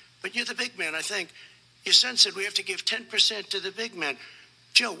not, but you're the big man, I think. Your son said we have to give 10% to the big man.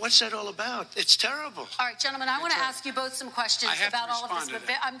 Joe, what's that all about? It's terrible. All right, gentlemen, I want to ask you both some questions about all of this, but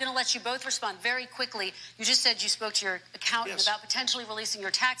I'm going to let you both respond very quickly. You just said you spoke to your accountant about potentially releasing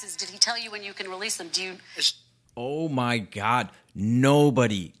your taxes. Did he tell you when you can release them? Oh my God.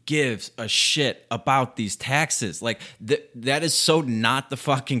 Nobody gives a shit about these taxes. Like, that is so not the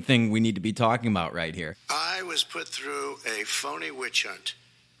fucking thing we need to be talking about right here. I was put through a phony witch hunt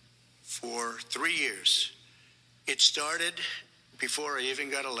for 3 years. It started before I even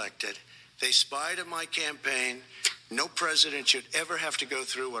got elected. They spied on my campaign. No president should ever have to go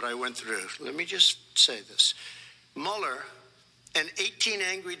through what I went through. Let me just say this. Mueller and 18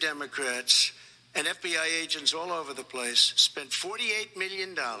 angry Democrats and FBI agents all over the place spent $48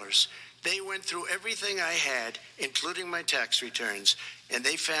 million. They went through everything I had, including my tax returns, and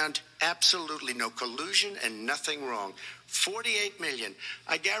they found absolutely no collusion and nothing wrong. $48 million.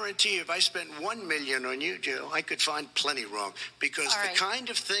 I guarantee you, if I spent $1 million on you, Joe, I could find plenty wrong. Because the kind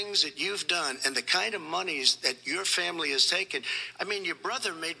of things that you've done and the kind of monies that your family has taken, I mean, your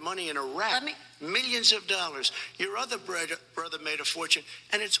brother made money in Iraq. Millions of dollars. Your other brother made a fortune,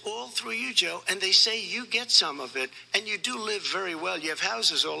 and it's all through you, Joe. And they say you get some of it, and you do live very well. You have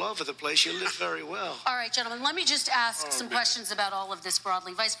houses all over the place. You live very well. All right, gentlemen, let me just ask some questions about all of this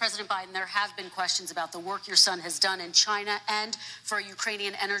broadly. Vice President Biden, there have been questions about the work your son has done in China and for a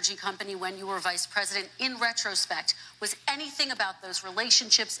Ukrainian energy company when you were vice president. In retrospect, was anything about those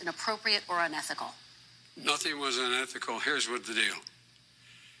relationships inappropriate or unethical? Nothing was unethical. Here's what the deal.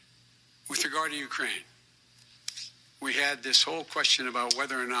 With regard to Ukraine, we had this whole question about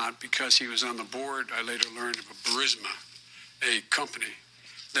whether or not, because he was on the board, I later learned of Burisma, a company,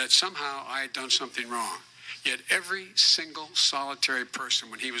 that somehow I had done something wrong. Yet every single solitary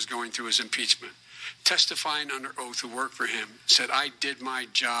person, when he was going through his impeachment, testifying under oath who worked for him, said, I did my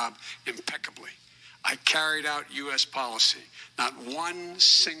job impeccably. I carried out U.S. policy. Not one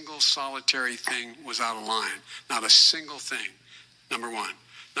single solitary thing was out of line. Not a single thing, number one.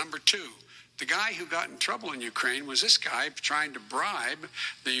 Number two, the guy who got in trouble in Ukraine was this guy trying to bribe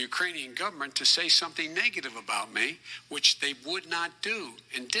the Ukrainian government to say something negative about me, which they would not do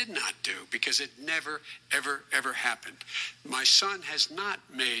and did not do because it never, ever, ever happened. My son has not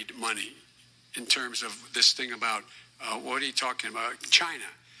made money in terms of this thing about, what are you talking about, China.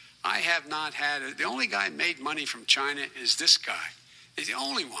 I have not had it. The only guy who made money from China is this guy. He's the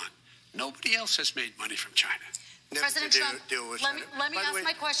only one. Nobody else has made money from China. President Trump, let me ask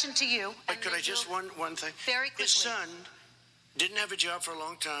my question to you. But could I just one thing? Very quickly. His son didn't have a job for a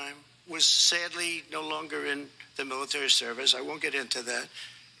long time, was sadly no longer in the military service. I won't get into that.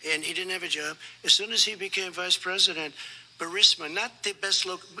 And he didn't have a job. As soon as he became vice president, Burisma, not the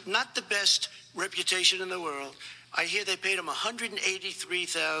best reputation in the world. I hear they paid him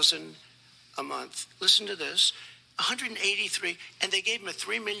 $183,000 a month. Listen to this. 183, and they gave him a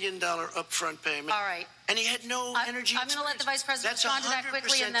 $3 million upfront payment. All right. And he had no energy. I'm going to let the Vice President That's respond to that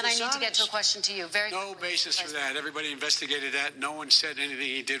quickly, and then I need to get to a question to you. No basis for that. Everybody investigated that. No one said anything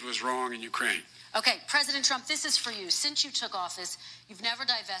he did was wrong in Ukraine. Okay, President Trump, this is for you. Since you took office, you've never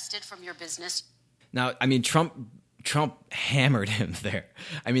divested from your business. Now, I mean, Trump hammered him there.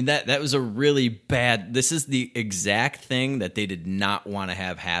 I mean, that was a really bad. This is the exact thing that they did not want to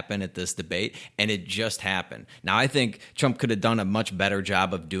have happen at this debate, and it just happened. Now, I think Trump could have done a much better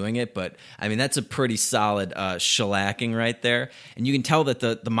job of doing it, but I mean, that's a pretty solid shellacking right there. And you can tell that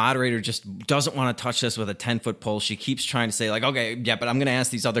the moderator just doesn't want to touch this with a 10-foot pole. She keeps trying to say, like, okay, yeah, but I'm going to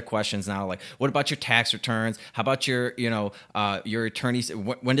ask these other questions now. Like, what about your tax returns? How about your attorneys?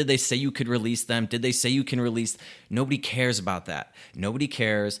 When did they say you could release them? Did they say you can release? Nobody cares about that. Nobody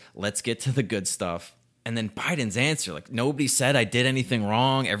cares. Let's get to the good stuff. And then Biden's answer, like, nobody said I did anything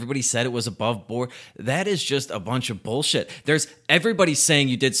wrong. Everybody said it was above board. That is just a bunch of bullshit. Everybody saying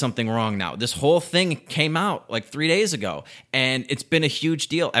you did something wrong now. This whole thing came out like 3 days ago, and it's been a huge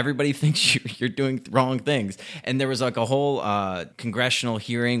deal. Everybody thinks you're doing wrong things. And there was like a whole congressional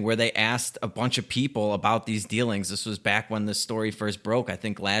hearing where they asked a bunch of people about these dealings. This was back when the story first broke, I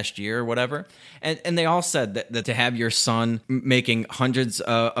think last year or whatever. And they all said that to have your son making hundreds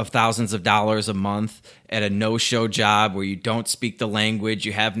of thousands of dollars a month at a no-show job where you don't speak the language,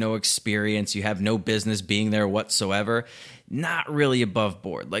 you have no experience, you have no business being there whatsoever, not really above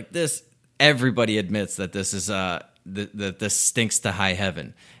board. Like this, everybody admits that this is this stinks to high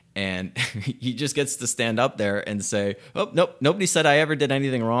heaven. And he just gets to stand up there and say, oh, nope, nobody said I ever did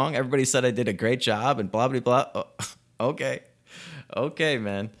anything wrong. Everybody said I did a great job and blah, blah, blah. Oh, okay,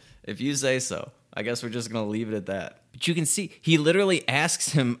 man. If you say so. I guess we're just going to leave it at that. But you can see he literally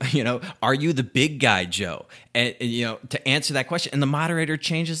asks him, are you the big guy, Joe? And to answer that question. And the moderator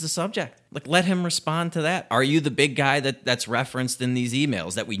changes the subject. Like, let him respond to that. Are you the big guy that's referenced in these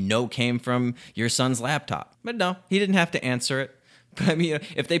emails that we know came from your son's laptop? But no, he didn't have to answer it. But I mean,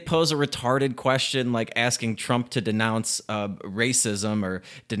 if they pose a retarded question like asking Trump to denounce racism or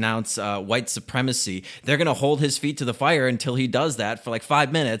denounce white supremacy, they're going to hold his feet to the fire until he does that for like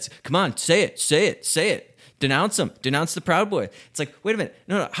 5 minutes. Come on, say it. Denounce him. Denounce the Proud Boy. It's like, wait a minute.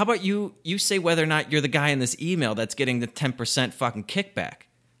 No. How about you say whether or not you're the guy in this email that's getting the 10% fucking kickback?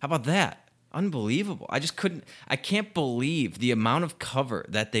 How about that? Unbelievable. I can't believe the amount of cover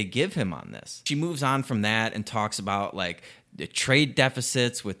that they give him on this. She moves on from that and talks about like the trade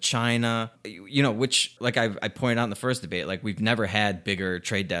deficits with China, which like I pointed out in the first debate, like we've never had bigger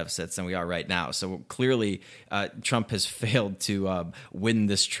trade deficits than we are right now. So clearly Trump has failed to win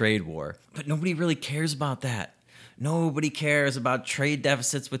this trade war. But nobody really cares about that. Nobody cares about trade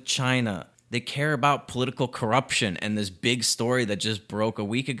deficits with China. They care about political corruption and this big story that just broke a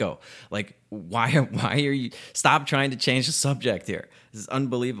week ago. Like, why are you stop trying to change the subject here? This is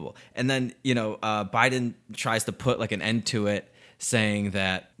unbelievable. And then, Biden tries to put like an end to it, saying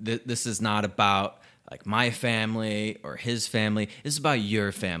that this is not about like my family or his family. This is about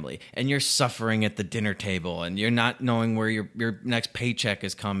your family, and you're suffering at the dinner table, and you're not knowing where your next paycheck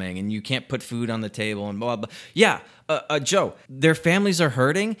is coming, and you can't put food on the table, and blah, blah. Yeah, Joe, their families are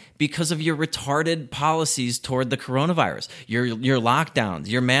hurting because of your retarded policies toward the coronavirus, your lockdowns,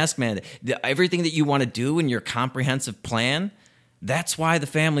 your mask mandate, everything that you want to do in your comprehensive plan. That's why the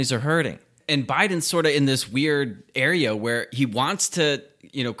families are hurting. And Biden's sort of in this weird area where he wants to,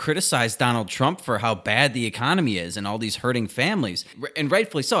 criticize Donald Trump for how bad the economy is and all these hurting families. And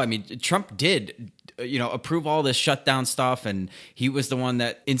rightfully so. I mean, Trump did, approve all this shutdown stuff, and he was the one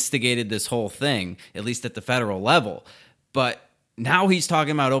that instigated this whole thing, at least at the federal level. But now he's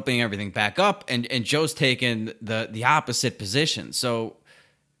talking about opening everything back up, and Joe's taken the opposite position. So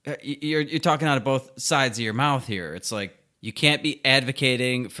you're talking out of both sides of your mouth here. It's like, you can't be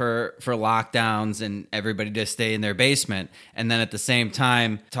advocating for lockdowns and everybody to stay in their basement, and then at the same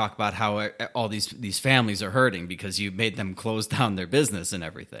time talk about how all these families are hurting because you made them close down their business and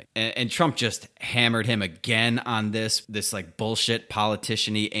everything. And Trump just hammered him again on this like bullshit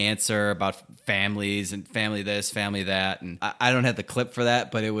politician-y answer about families and family this, family that. And I don't have the clip for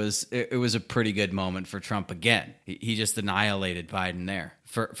that, but it was a pretty good moment for Trump again. He just annihilated Biden there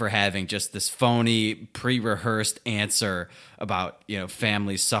for having just this phony, pre-rehearsed answer about,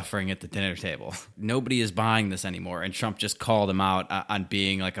 families suffering at the dinner table. Nobody is buying this anymore. And Trump just called him out on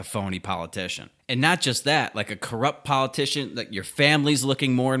being like a phony politician. And not just that, like a corrupt politician, like your family's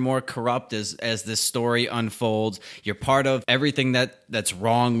looking more and more corrupt as this story unfolds. You're part of everything that's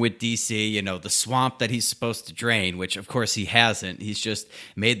wrong with DC, the swamp that he's supposed to drain, which of course he hasn't. He's just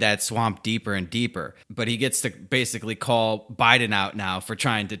made that swamp deeper and deeper. But he gets to basically call Biden out now for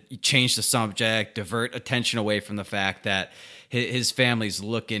trying to change the subject, divert attention away from the fact that his family's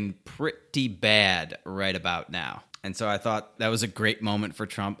looking pretty bad right about now. And so I thought that was a great moment for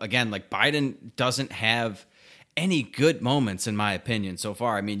Trump. Again, like Biden doesn't have any good moments, in my opinion, so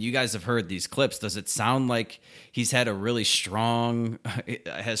far. I mean, you guys have heard these clips. Does it sound like he's had has strong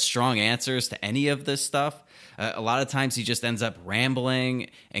answers to any of this stuff? A lot of times he just ends up rambling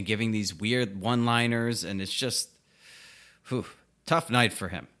and giving these weird one-liners, and it's just, tough night for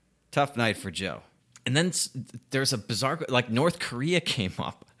him. Tough night for Joe. And then there's a bizarre, like North Korea came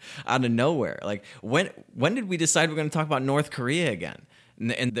up out of nowhere. Like when did we decide we're going to talk about North Korea again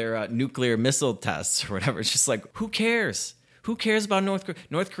and their nuclear missile tests or whatever? It's just like, who cares? Who cares about North Korea?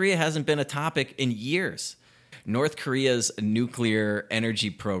 North Korea hasn't been a topic in years. North Korea's nuclear energy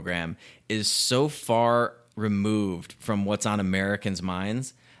program is so far removed from what's on Americans'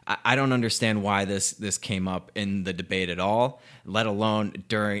 minds. I don't understand why this came up in the debate at all, let alone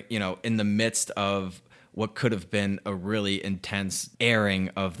during, in the midst of what could have been a really intense airing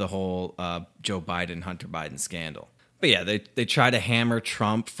of the whole Joe Biden, Hunter Biden scandal. But yeah, they try to hammer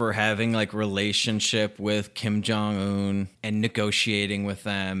Trump for having like relationship with Kim Jong-un and negotiating with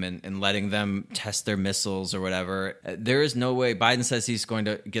them and letting them test their missiles or whatever. There is no way. Biden says he's going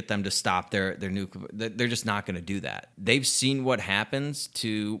to get them to stop their nuclear. They're just not going to do that. They've seen what happens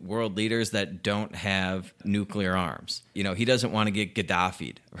to world leaders that don't have nuclear arms. He doesn't want to get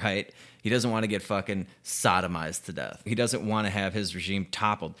Gaddafi'd, right? He doesn't want to get fucking sodomized to death. He doesn't want to have his regime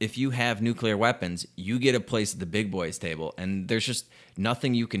toppled. If you have nuclear weapons, you get a place at the big boys table, and there's just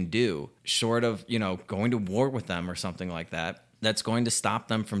nothing you can do short of, going to war with them or something like that that's going to stop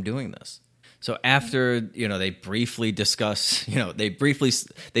them from doing this. So after, they briefly discuss,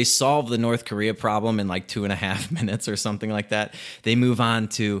 they solve the North Korea problem in like 2.5 minutes or something like that. They move on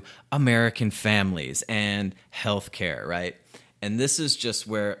to American families and healthcare, right? And this is just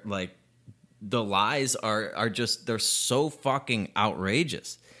where, like, the lies are just, they're so fucking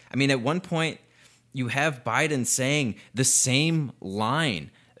outrageous. I mean, at one point, you have Biden saying the same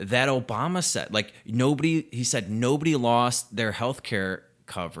line that Obama said. Like, he said nobody lost their health care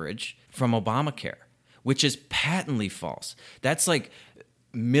coverage from Obamacare, which is patently false. That's like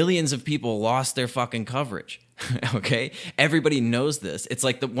millions of people lost their fucking coverage. Okay? Everybody knows this. It's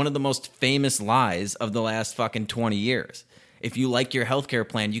like one of the most famous lies of the last fucking 20 years. If you like your healthcare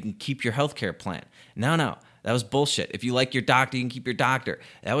plan, you can keep your healthcare plan. No, that was bullshit. If you like your doctor, you can keep your doctor.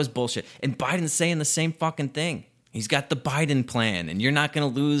 That was bullshit. And Biden's saying the same fucking thing. He's got the Biden plan, and you're not going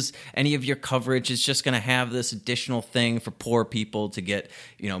to lose any of your coverage. It's just going to have this additional thing for poor people to get,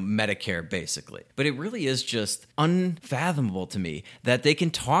 Medicare, basically. But it really is just unfathomable to me that they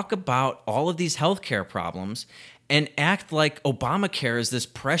can talk about all of these healthcare problems and act like Obamacare is this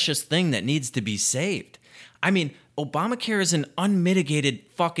precious thing that needs to be saved. I mean, Obamacare is an unmitigated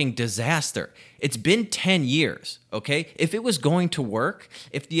fucking disaster. It's been 10 years, okay? If it was going to work,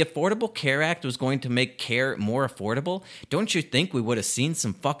 if the Affordable Care Act was going to make care more affordable, don't you think we would have seen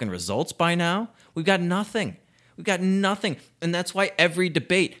some fucking results by now? We've got nothing. And that's why every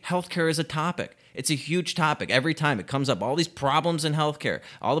debate, healthcare is a topic. It's a huge topic. Every time it comes up, all these problems in healthcare,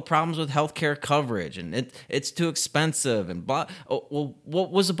 all the problems with healthcare coverage, and it's too expensive and blah. Oh, well,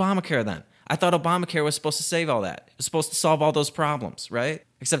 what was Obamacare then? I thought Obamacare was supposed to save all that. It was supposed to solve all those problems, right?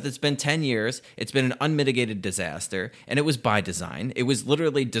 Except it's been 10 years. It's been an unmitigated disaster, and it was by design. It was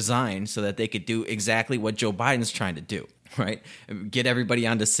literally designed so that they could do exactly what Joe Biden's trying to do, right? Get everybody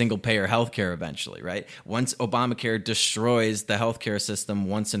onto single-payer healthcare eventually, right? Once Obamacare destroys the healthcare system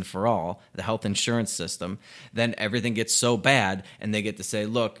once and for all, the health insurance system, then everything gets so bad, and they get to say,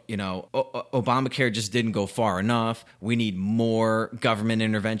 look, Obamacare just didn't go far enough. We need more government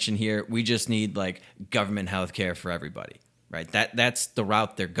intervention here. We just need, like, government healthcare for everybody, right? That's the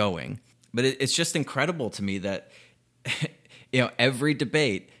route they're going. But it's just incredible to me that, every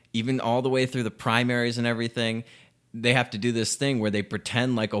debate, even all the way through the primaries and everything, they have to do this thing where they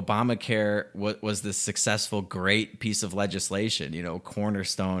pretend like Obamacare was this successful, great piece of legislation,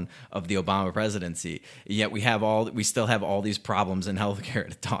 cornerstone of the Obama presidency. Yet we still have all these problems in healthcare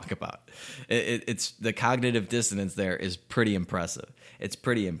to talk about. It's the cognitive dissonance there is pretty impressive. It's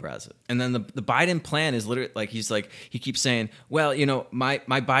pretty impressive. And then the Biden plan is literally he keeps saying, well, my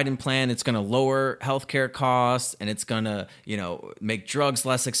Biden plan, it's going to lower healthcare costs and it's going to, make drugs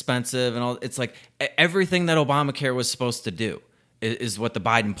less expensive and all. It's like everything that Obamacare was supposed to do is what the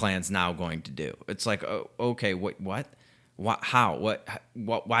Biden plan's now going to do. It's like, okay, what? How?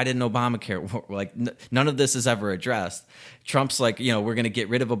 Why didn't Obamacare? None of this is ever addressed. Trump's like, we're going to get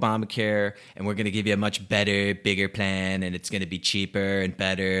rid of Obamacare and we're going to give you a much better, bigger plan and it's going to be cheaper and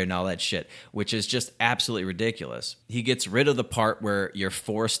better and all that shit, which is just absolutely ridiculous. He gets rid of the part where you're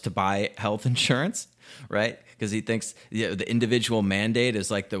forced to buy health insurance, right? Because he thinks the individual mandate is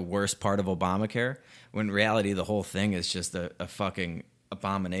like the worst part of Obamacare, when in reality the whole thing is just a fucking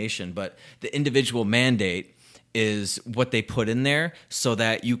abomination. But the individual mandate is what they put in there so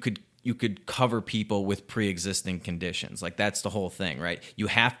that you could cover people with pre-existing conditions. Like, that's the whole thing, right? You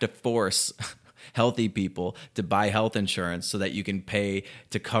have to force healthy people to buy health insurance so that you can pay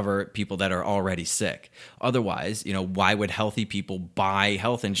to cover people that are already sick. Otherwise, why would healthy people buy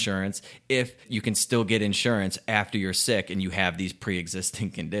health insurance if you can still get insurance after you're sick and you have these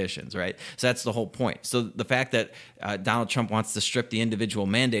pre-existing conditions, right? So that's the whole point. So the fact that Donald Trump wants to strip the individual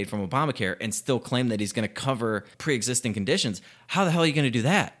mandate from Obamacare and still claim that he's going to cover pre-existing conditions, how the hell are you going to do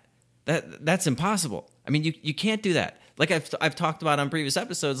that? That's impossible. I mean, you can't do that. Like I've talked about on previous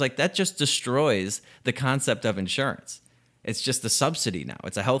episodes, like that just destroys the concept of insurance. It's just a subsidy now.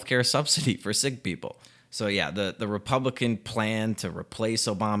 It's a healthcare subsidy for sick people. So yeah, the Republican plan to replace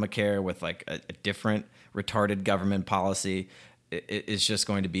Obamacare with like a different retarded government policy is just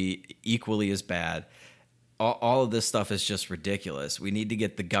going to be equally as bad. All of this stuff is just ridiculous. We need to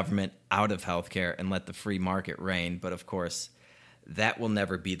get the government out of healthcare and let the free market reign. But of course, that will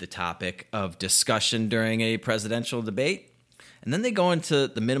never be the topic of discussion during a presidential debate. And then they go into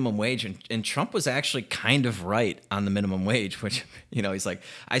the minimum wage, and Trump was actually kind of right on the minimum wage, which, he's like,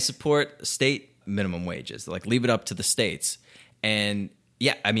 I support state minimum wages, like leave it up to the states. And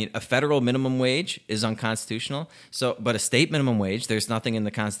yeah, I mean, a federal minimum wage is unconstitutional. But a state minimum wage, there's nothing in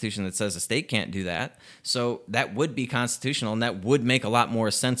the Constitution that says a state can't do that. So that would be constitutional, and that would make a lot more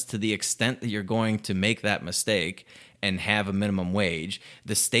sense to the extent that you're going to make that mistake and have a minimum wage.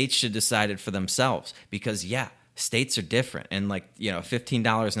 The states should decide it for themselves because, yeah, states are different. And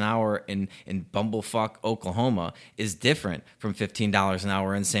 $15 an hour in bumblefuck Oklahoma is different from $15 an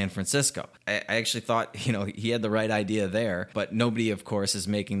hour in San Francisco. I actually thought, he had the right idea there, but nobody, of course, is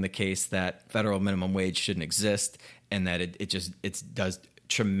making the case that federal minimum wage shouldn't exist and that it does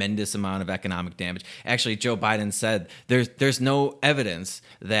tremendous amount of economic damage. Actually, Joe Biden said there's no evidence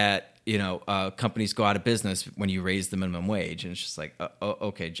that companies go out of business when you raise the minimum wage. And it's just like,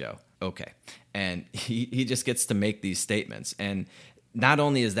 okay, Joe, okay. And he just gets to make these statements. And not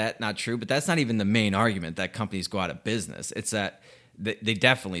only is that not true, but that's not even the main argument that companies go out of business. It's that they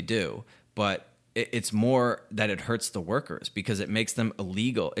definitely do, but it's more that it hurts the workers because it makes them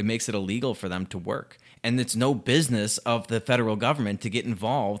illegal. It makes it illegal for them to work. And it's no business of the federal government to get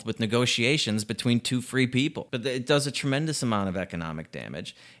involved with negotiations between two free people. But it does a tremendous amount of economic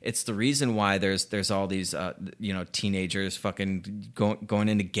damage. It's the reason why there's all these teenagers fucking going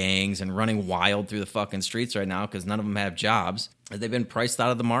into gangs and running wild through the fucking streets right now because none of them have jobs. They've been priced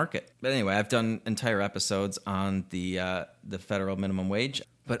out of the market. But anyway, I've done entire episodes on the federal minimum wage.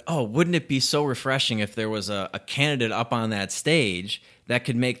 But wouldn't it be so refreshing if there was a candidate up on that stage that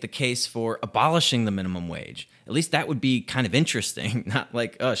could make the case for abolishing the minimum wage? At least that would be kind of interesting. Not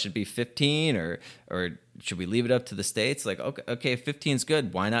like, it should be 15 or should we leave it up to the states? Like, okay, 15 is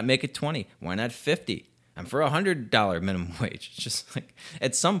good. Why not make it 20? Why not 50? I'm for $100 minimum wage. It's just like,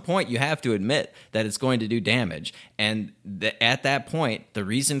 at some point you have to admit that it's going to do damage. And at that point, the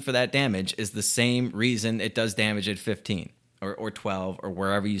reason for that damage is the same reason it does damage at 15 or 12 or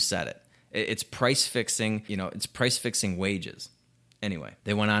wherever you set it. It's price fixing, it's price fixing wages. Anyway,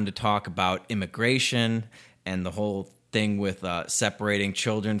 they went on to talk about immigration and the whole thing with separating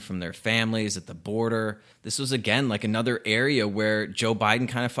children from their families at the border. This was, again, like another area where Joe Biden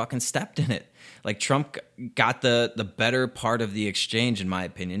kind of fucking stepped in it. Like, Trump got the better part of the exchange, in my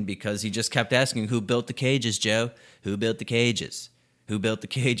opinion, because he just kept asking, who built the cages, Joe? Who built the cages? Who built the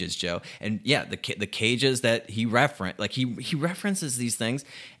cages, Joe? And yeah, the cages that he referenced, like he references these things,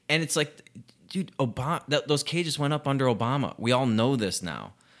 and it's like, dude, those cages went up under Obama. We all know this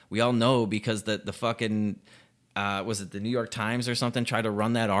now. We all know because the fucking was it the New York Times or something, tried to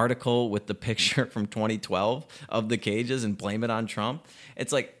run that article with the picture from 2012 of the cages and blame it on Trump.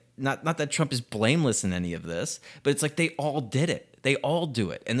 It's like, not that Trump is blameless in any of this, but it's like they all did it. They all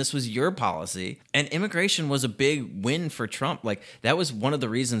do it. And this was your policy. And immigration was a big win for Trump. Like, that was one of the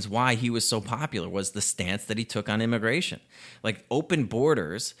reasons why he was so popular, was the stance that he took on immigration. Like, open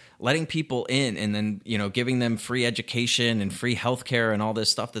borders, letting people in, and then, you know, giving them free education and free healthcare and all this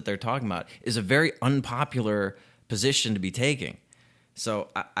stuff that they're talking about is a very unpopular position to be taking. So,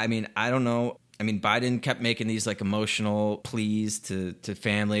 I mean, I don't know. I mean, Biden kept making these like emotional pleas to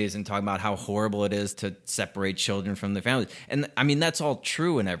families and talking about how horrible it is to separate children from their families. And I mean, that's all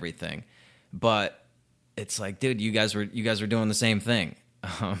true and everything, but it's like, dude, you guys were doing the same thing.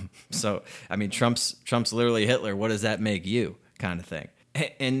 So, I mean, Trump's literally Hitler. What does that make you, kind of thing?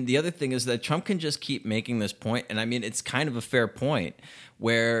 And the other thing is that Trump can just keep making this point. And I mean, it's kind of a fair point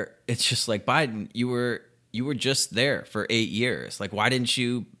where it's just like, Biden, you were just there for 8 years. Like, why didn't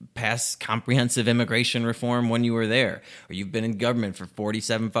you pass comprehensive immigration reform when you were there? Or you've been in government for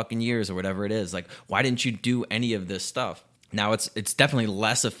 47 fucking years or whatever it is. Like, why didn't you do any of this stuff? Now, it's definitely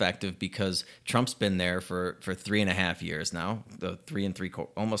less effective because Trump's been there for 3.5 years now,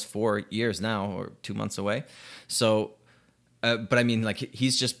 almost 4 years now, or 2 months away. So, but I mean, like,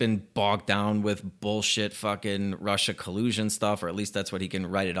 he's just been bogged down with bullshit fucking Russia collusion stuff, or at least that's what he can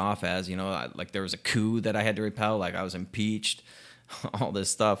write it off as. You know, like there was a coup that I had to repel, like I was impeached, all this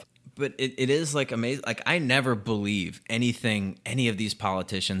stuff. But it is like amazing. Like, I never believe anything any of these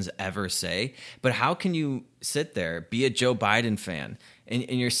politicians ever say. But how can you sit there, be a Joe Biden fan, and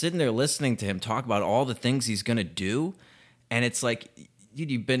you're sitting there listening to him talk about all the things he's going to do, and it's like,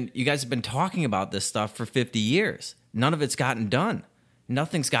 dude, you guys have been talking about this stuff for 50 years. None of it's gotten done.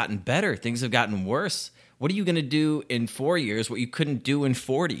 Nothing's gotten better. Things have gotten worse. What are you going to do in 4 years what you couldn't do in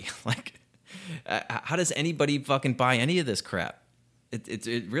 40? Like, how does anybody fucking buy any of this crap?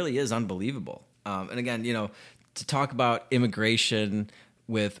 It really is unbelievable. And again, you know, to talk about immigration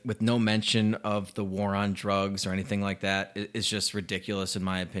with no mention of the war on drugs or anything like that is just ridiculous, in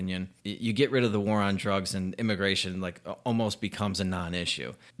my opinion. You get rid of the war on drugs and immigration like almost becomes a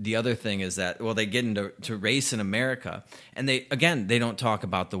non-issue. The other thing is that, well, they get into race in America, and they don't talk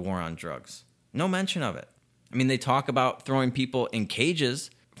about the war on drugs. No mention of it. I mean, they talk about throwing people in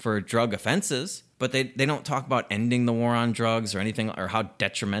cages for drug offenses, but they don't talk about ending the war on drugs or anything, or how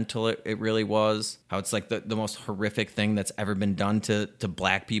detrimental it really was, how it's like the most horrific thing that's ever been done to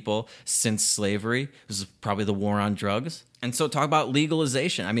black people since slavery. This is probably the war on drugs. And so talk about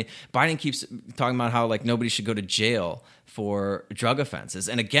legalization. I mean, Biden keeps talking about how like nobody should go to jail for drug offenses.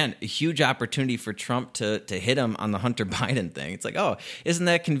 And again, a huge opportunity for Trump to hit him on the Hunter Biden thing. It's like, oh, isn't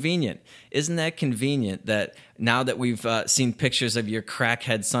that convenient? Isn't that convenient that now that we've seen pictures of your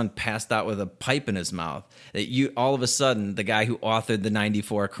crackhead son passed out with a pipe in his mouth, that you all of a sudden, the guy who authored the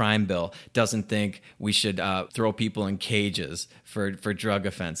 94 crime bill doesn't think we should throw people in cages for drug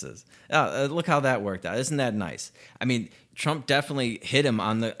offenses. Look how that worked out. Isn't that nice? I mean, Trump definitely hit him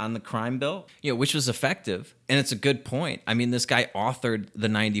on the crime bill, you know, which was effective, and it's a good point. I mean, this guy authored the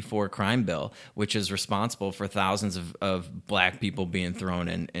 94 crime bill, which is responsible for thousands of black people being thrown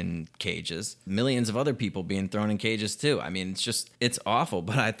in cages, millions of other people being thrown in cages too. I mean, it's awful.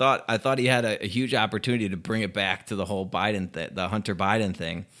 But I thought he had a huge opportunity to bring it back to the whole the Hunter Biden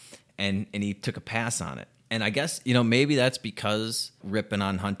thing, and he took a pass on it. And I guess, you know, maybe that's because ripping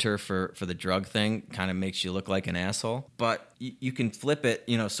on Hunter for the drug thing kind of makes you look like an asshole. But you can flip it,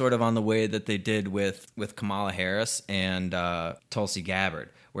 you know, sort of on the way that they did with Kamala Harris and Tulsi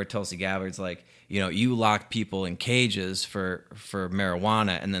Gabbard, where Tulsi Gabbard's like, you know, you locked people in cages for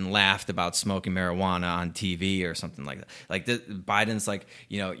marijuana and then laughed about smoking marijuana on TV or something like that. Like Biden's like,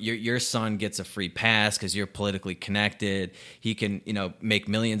 you know, your son gets a free pass because you're politically connected. He can, you know, make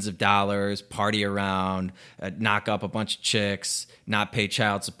millions of dollars, party around, knock up a bunch of chicks, not pay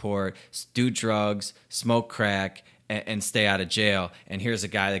child support, do drugs, smoke crack, and stay out of jail. And here's a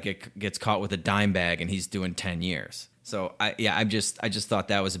guy that gets caught with a dime bag and he's doing 10 years. So I just thought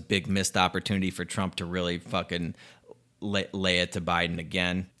that was a big missed opportunity for Trump to really fucking lay it to Biden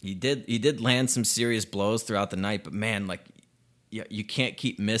again. He did land some serious blows throughout the night, but man, like you can't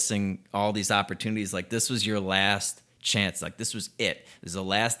keep missing all these opportunities. Like, this was your last chance. Like, this was it. This is the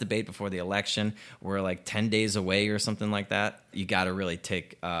last debate before the election. We're like 10 days away or something like that. You got to really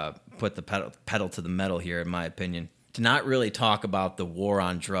put the pedal to the metal here, in my opinion. To not really talk about the war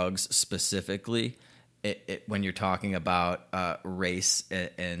on drugs specifically, when you're talking about race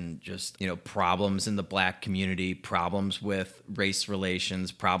and just, you know, problems in the black community, problems with race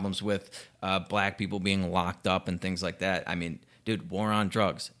relations, problems with black people being locked up and things like that. I mean, dude, war on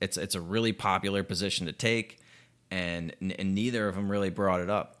drugs. It's a really popular position to take. and neither of them really brought it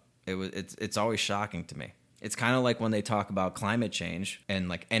up. It's always shocking to me. It's kind of like when they talk about climate change and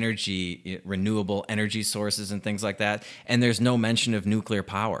like energy, renewable energy sources and things like that, and there's no mention of nuclear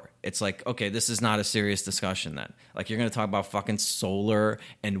power. It's like, okay, this is not a serious discussion then. Like, you're going to talk about fucking solar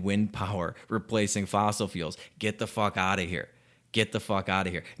and wind power replacing fossil fuels. Get the fuck out of here. Get the fuck out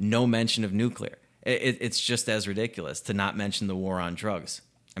of here. No mention of nuclear. It's just as ridiculous to not mention the war on drugs.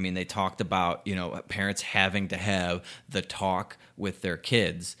 I mean, they talked about, parents having to have the talk with their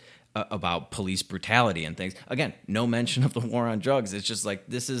kids about police brutality and things. Again, no mention of the war on drugs. It's just like,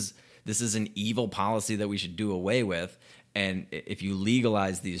 this is an evil policy that we should do away with. And if you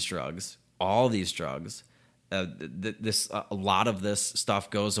legalize these drugs, all these drugs, a lot of this stuff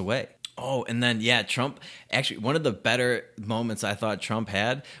goes away. Oh, and then, Trump, actually, one of the better moments I thought Trump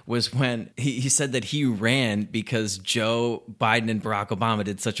had was when he said that he ran because Joe Biden and Barack Obama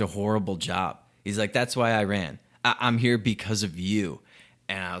did such a horrible job. He's like, that's why I ran. I'm here because of you.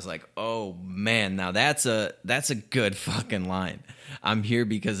 And I was like, oh, man, now that's a good fucking line. I'm here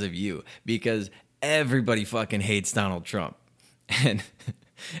because of you. Because everybody fucking hates Donald Trump.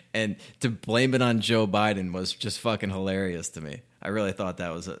 And to blame it on Joe Biden was just fucking hilarious to me. I really thought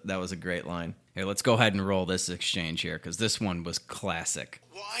that was a great line. Here, let's go ahead and roll this exchange here, because this one was classic.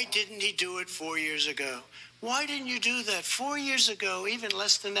 Why didn't he do it 4 years ago? Why didn't you do that 4 years ago, even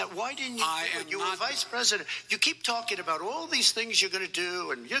less than that? Why didn't you do it? You were vice president. You keep talking about all these things you're going to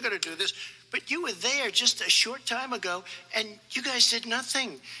do, and you're going to do this. But you were there just a short time ago, and you guys did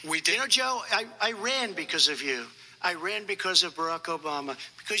nothing. We did. Joe, I ran because of you. I ran because of Barack Obama,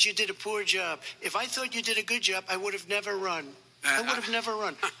 because you did a poor job. If I thought you did a good job, I would have never run. I would have never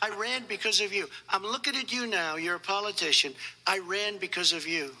run. I ran because of you. I'm looking at you now. You're a politician. I ran because of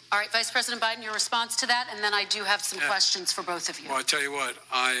you. All right, Vice President Biden, your response to that, and then I do have some questions for both of you. Well, I tell you what,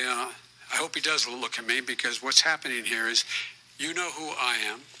 I hope he does look at me, because what's happening here is, you know who I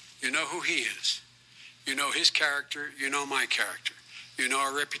am. You know who he is. You know his character. You know my character. You know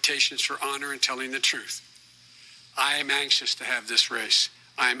our reputations for honor and telling the truth. I am anxious to have this race.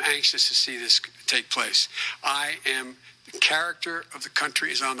 I am anxious to see this take place. The character of the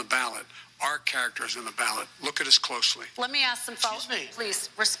country is on the ballot. Our character is on the ballot. Look at us closely. Let me ask some follow-up. Please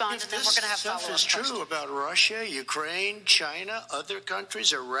respond, and then we're going to have follow-up questions. If this stuff is true about Russia, Ukraine, China, other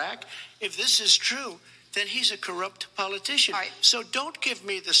countries, Iraq, if this is true, then he's a corrupt politician. Right. So don't give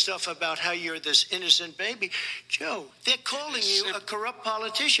me the stuff about how you're this innocent baby. Joe, they're calling you a corrupt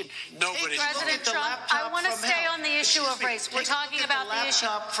politician. Nobody. President Trump, I want to stay on the issue of race. We're talking about the issue.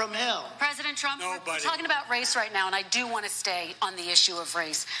 Laptop from hell. President Trump, we're talking about race right now, and I do want to stay on the issue of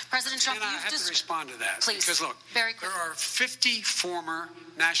race. President Trump, I have to respond to that. Please. Because look, very quickly. There are 50 former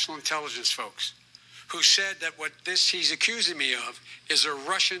national intelligence folks who said that what he's accusing me of is a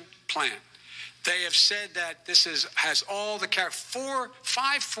Russian plan. They have said that this has all the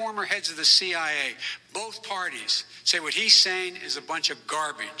 5 former heads of the CIA, both parties, say what he's saying is a bunch of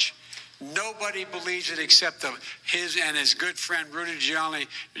garbage. Nobody believes it except his and his good friend Rudy Giuliani.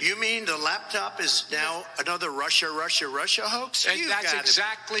 You mean the laptop is now another Russia hoax? That's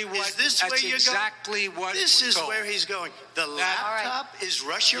exactly what. Is this where you're going? This is where he's going. The laptop is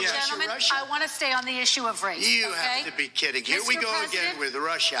Russia. Gentlemen, I want to stay on the issue of race. You have to be kidding. Here we go again with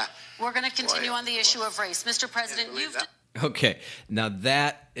Russia. We're going to continue on the issue of race. Mr. President, Okay, now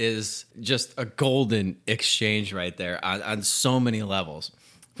that is just a golden exchange right there on so many levels.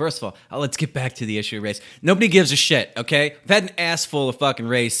 First of all, let's get back to the issue of race. Nobody gives a shit, okay? We've had an ass full of fucking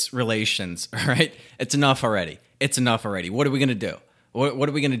race relations, all right? It's enough already. What are we going to do? What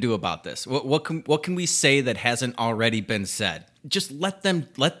are we going to do about this? What can we say that hasn't already been said? Just let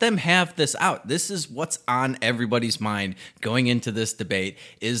them have this out. This is what's on everybody's mind going into this debate,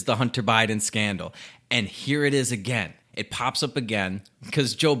 is the Hunter Biden scandal. And here it is again. It pops up again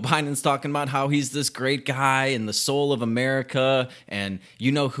because Joe Biden's talking about how he's this great guy and the soul of America, and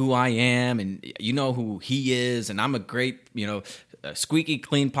you know who I am, and you know who he is, and I'm a great, squeaky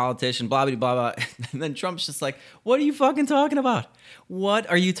clean politician, blah, blah, blah, blah. And then Trump's just like, what are you fucking talking about? What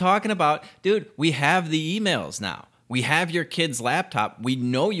are you talking about? Dude, we have the emails now. We have your kid's laptop. We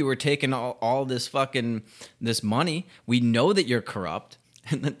know you were taking all this money. We know that you're corrupt.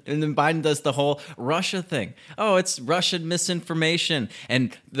 And then Biden does the whole Russia thing. Oh, it's Russian misinformation.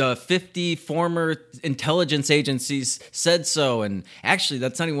 And the 50 former intelligence agencies said so. And actually,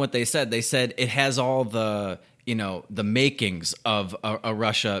 that's not even what they said. They said it has all the makings of a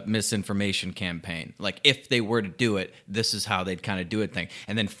Russia misinformation campaign. Like, if they were to do it, this is how they'd kind of do it thing.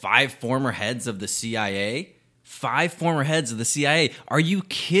 And then 5 former heads of the CIA 5 former heads of the CIA. Are you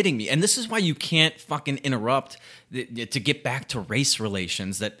kidding me? And this is why you can't fucking interrupt to get back to race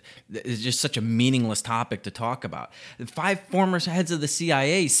relations. That is just such a meaningless topic to talk about. The 5 former heads of the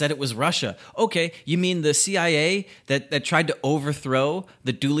CIA said it was Russia. Okay, you mean the CIA that tried to overthrow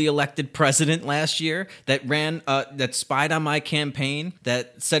the duly elected president last year, that spied on my campaign,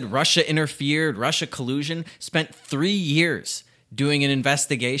 that said Russia interfered, Russia collusion, spent 3 years doing an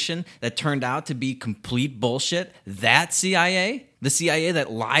investigation that turned out to be complete bullshit? That CIA? The CIA that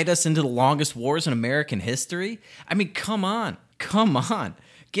lied us into the longest wars in American history? I mean, come on.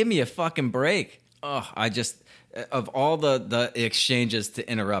 Give me a fucking break. Oh, of all the exchanges to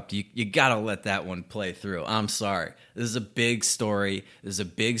interrupt, you gotta let that one play through. I'm sorry. This is a big story. This is a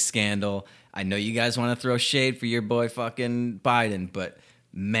big scandal. I know you guys want to throw shade for your boy fucking Biden, but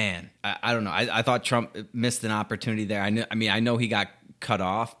man, I don't know. I thought Trump missed an opportunity there. I know he got cut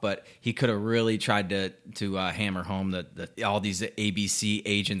off, but he could have really tried to hammer home all these ABC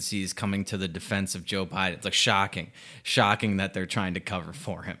agencies coming to the defense of Joe Biden. It's like shocking that they're trying to cover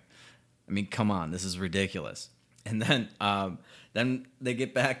for him. I mean, come on, this is ridiculous. And then they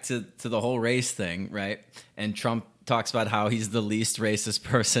get back to the whole race thing, right? And Trump talks about how he's the least racist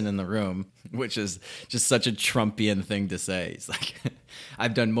person in the room, which is just such a Trumpian thing to say. He's like,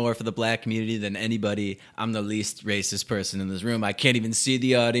 I've done more for the black community than anybody. I'm the least racist person in this room. I can't even see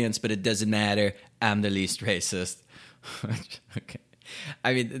the audience, but it doesn't matter. I'm the least racist. Okay.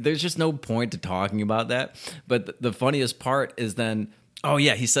 I mean, there's just no point to talking about that. But the funniest part is then, oh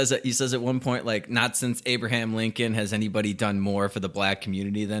yeah, he says at one point, like, not since Abraham Lincoln has anybody done more for the black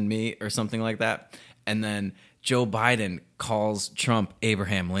community than me, or something like that. And then Joe Biden calls Trump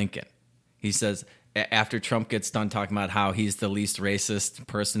Abraham Lincoln. He says, after Trump gets done talking about how he's the least racist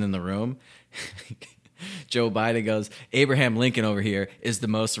person in the room, Joe Biden goes, Abraham Lincoln over here is the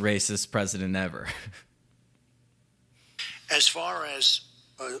most racist president ever. As far as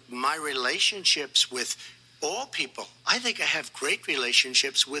my relationships with all people, I think I have great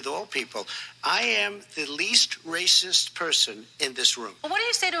relationships with all people. I am the least racist person in this room. Well, what do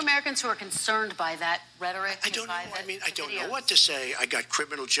you say to Americans who are concerned by that rhetoric? I don't know. I don't know what to say. I got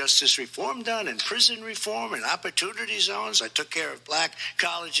criminal justice reform done and prison reform and opportunity zones. I took care of black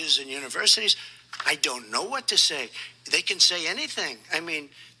colleges and universities. I don't know what to say. They can say anything. I mean,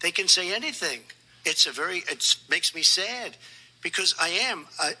 they can say anything. It makes me sad because I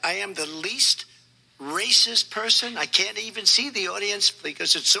am the least racist person. I can't even see the audience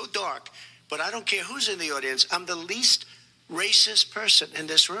because it's so dark, but I don't care who's in the audience. I'm the least racist person in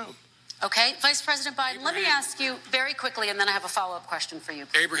this room. Okay, Vice President Biden, let me ask you very quickly, and then I have a follow-up question for you.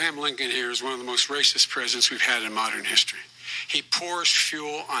 Abraham Lincoln here is one of the most racist presidents we've had in modern history. He pours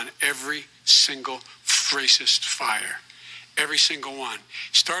fuel on every single racist fire. Every single one.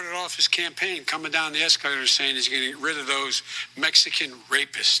 Started off his campaign coming down the escalator saying he's going to get rid of those Mexican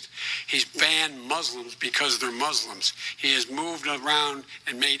rapists. He's banned Muslims because they're Muslims. He has moved around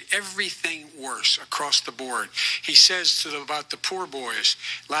and made everything worse across the board. He says about the poor boys,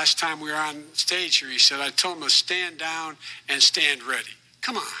 last time we were on stage here, he said, I told them to stand down and stand ready.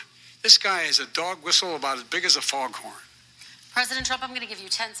 Come on. This guy is a dog whistle about as big as a foghorn. President Trump, I'm going to give you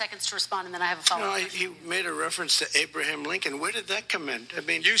 10 seconds to respond, and then I have a follow-up. He made a reference to Abraham Lincoln. Where did that come in? I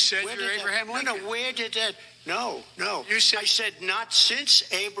mean, you said you're Abraham Lincoln. No, where did that? No. I said not since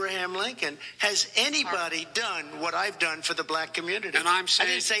Abraham Lincoln has anybody done what I've done for the black community. And I'm saying,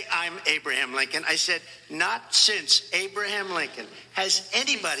 I didn't say I'm Abraham Lincoln. I said not since Abraham Lincoln has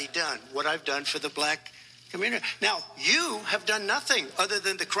anybody done what I've done for the black community. Now, you have done nothing other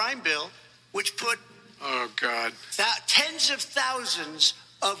than the crime bill, which put God. Tens of thousands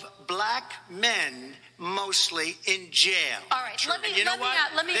of black men, mostly in jail. All right, let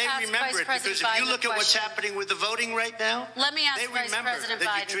me ask Vice President Biden because if you look at what's happening with the voting right now, let me ask they Vice remember President that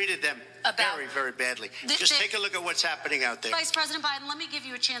Biden you treated them very, very badly. Just take a look at what's happening out there. Vice President Biden, let me give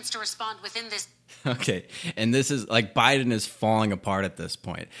you a chance to respond within this. Okay, and this is like Biden is falling apart at this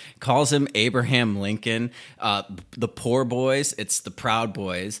point. Calls him Abraham Lincoln, the poor boys. It's the Proud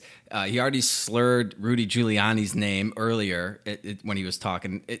Boys. He already slurred Rudy Giuliani's name earlier when he was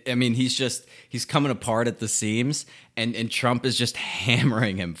talking. He's coming apart at the seams, and Trump is just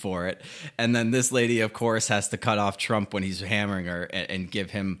hammering him for it. And then this lady, of course, has to cut off Trump when he's hammering her and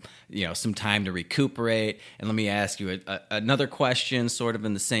give him, some time to recuperate. And let me ask you another question, sort of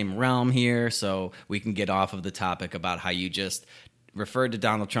in the same realm here, so we can get off of the topic about how you just referred to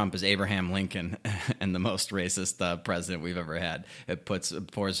Donald Trump as Abraham Lincoln and the most racist president we've ever had. It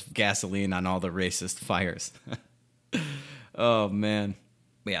pours gasoline on all the racist fires. Oh, man.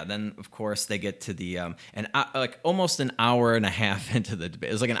 Yeah, then of course they get to the like almost an hour and a half into the debate.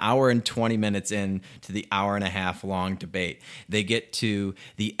 It was like an hour and 20 minutes in to the hour and a half long debate. They get to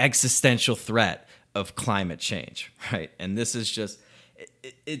the existential threat of climate change, right? And this is just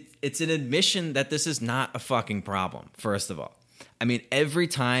it's an admission that this is not a fucking problem. First of all, I mean, every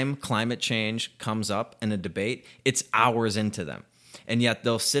time climate change comes up in a debate, it's hours into them. And yet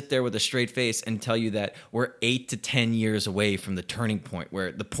they'll sit there with a straight face and tell you that we're 8 to 10 years away from the turning point,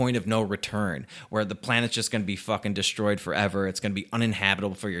 where the point of no return, where the planet's just going to be fucking destroyed forever. It's going to be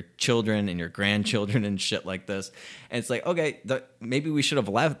uninhabitable for your children and your grandchildren and shit like this. And it's like, okay, maybe we should have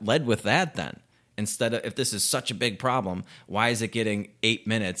led with that then. Instead of, if this is such a big problem, why is it getting 8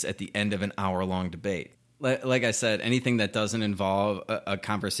 minutes at the end of an hour-long debate? Like I said, anything that doesn't involve a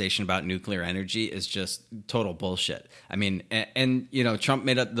conversation about nuclear energy is just total bullshit. I mean, and you know, Trump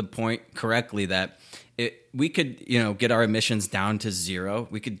made up the point correctly that we could, you know, get our emissions down to zero.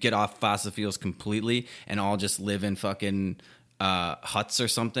 We could get off fossil fuels completely and all just live in fucking huts or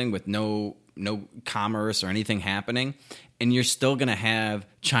something with no commerce or anything happening. And you're still going to have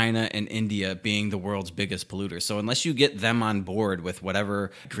China and India being the world's biggest polluters. So unless you get them on board with whatever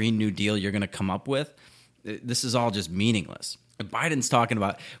Green New Deal you're going to come up with, this is all just meaningless. Biden's talking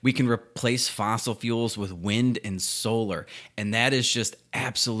about we can replace fossil fuels with wind and solar, and that is just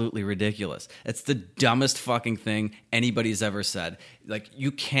absolutely ridiculous. It's the dumbest fucking thing anybody's ever said. Like,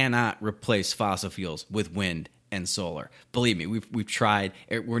 you cannot replace fossil fuels with wind and solar. Believe me, we've tried.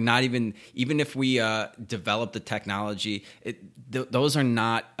 We're not even if we develop the technology, those are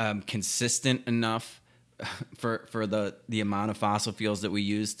not consistent enough for the amount of fossil fuels that we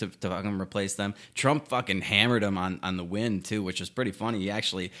use to fucking replace them. Trump fucking hammered him on the wind too, which is pretty funny. He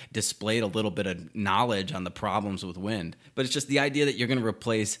actually displayed a little bit of knowledge on the problems with wind. But it's just the idea that you're going to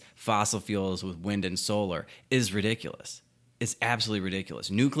replace fossil fuels with wind and solar is ridiculous. It's absolutely ridiculous.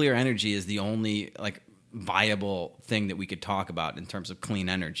 Nuclear energy is the only like viable thing that we could talk about in terms of clean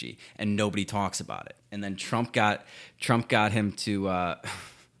energy, and nobody talks about it. And then Trump got him to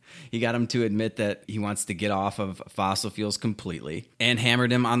he got him to admit that he wants to get off of fossil fuels completely, and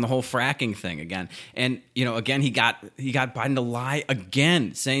hammered him on the whole fracking thing again. And, you know, again, he got Biden to lie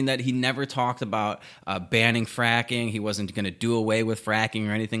again, saying that he never talked about banning fracking. He wasn't going to do away with fracking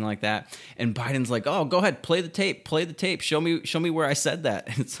or anything like that. And Biden's like, oh, go ahead, play the tape. Show me where I said that.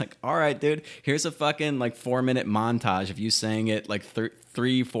 And it's like, all right, dude, here's a fucking like 4-minute montage of you saying it like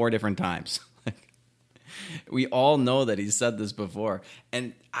 3-4 different times. We all know that he said this before,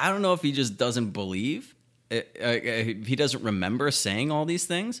 and I don't know if he just doesn't believe, if he doesn't remember saying all these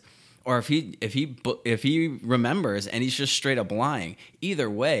things, or if he remembers and he's just straight up lying. Either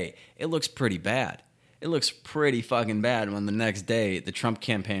way, it looks pretty bad. It looks pretty fucking bad when the next day the Trump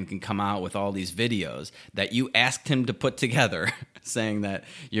campaign can come out with all these videos that you asked him to put together saying that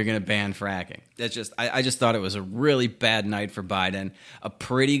you're going to ban fracking. That's just, I just thought it was a really bad night for Biden, a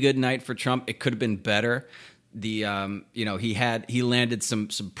pretty good night for Trump. It could have been better. He landed some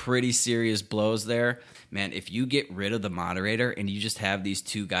pretty serious blows there. Man, if you get rid of the moderator and you just have these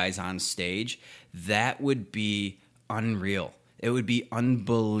two guys on stage, that would be unreal. It would be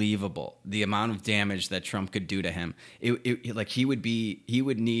unbelievable, the amount of damage that Trump could do to him. He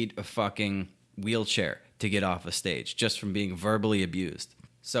would need a fucking wheelchair to get off a stage just from being verbally abused.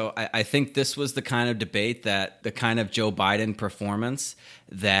 So I think this was the kind of debate, that the kind of Joe Biden performance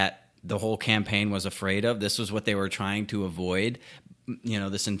that the whole campaign was afraid of. This was what they were trying to avoid, you know,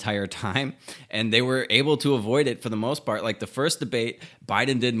 this entire time. And they were able to avoid it for the most part. Like the first debate,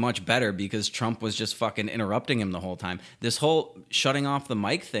 Biden did much better because Trump was just fucking interrupting him the whole time. This whole shutting off the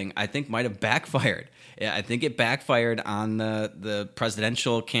mic thing, I think, might have backfired. I think it backfired on the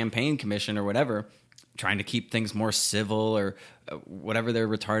presidential campaign commission or whatever, trying to keep things more civil or whatever their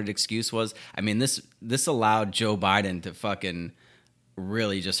retarded excuse was. I mean, this allowed Joe Biden to fucking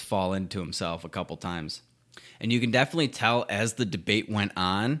really just fall into himself a couple times. And you can definitely tell as the debate went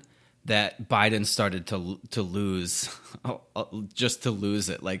on that Biden started to lose, just to lose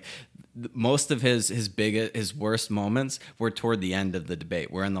it. Like most of his worst moments were toward the end of the debate.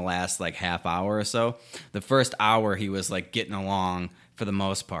 We're in the last like half hour or so. The first hour he was like getting along for the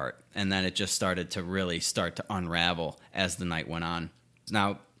most part, and then it just started to unravel as the night went on.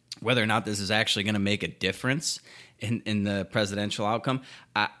 Now, whether or not this is actually going to make a difference in the presidential outcome,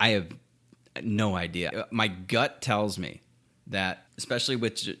 I have no idea. My gut tells me that, especially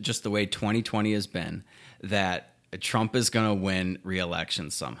with just the way 2020 has been, that Trump is going to win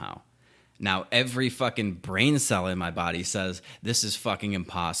re-election somehow. Now, every fucking brain cell in my body says this is fucking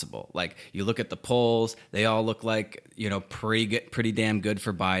impossible. Like, you look at the polls, they all look like, pretty damn good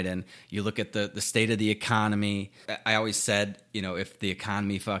for Biden. You look at the state of the economy. I always said, if the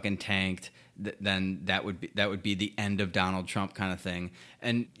economy fucking tanked, then that would be the end of Donald Trump kind of thing.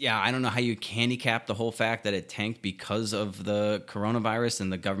 And yeah, I don't know how you handicap the whole fact that it tanked because of the coronavirus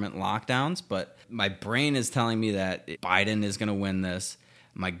and the government lockdowns, but my brain is telling me that Biden is going to win this.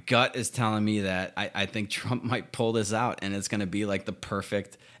 My gut is telling me that I think Trump might pull this out, and it's going to be like the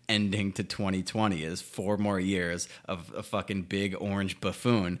perfect ending to 2020 is 4 more years of a fucking big orange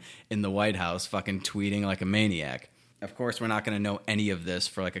buffoon in the White House fucking tweeting like a maniac. Of course, we're not going to know any of this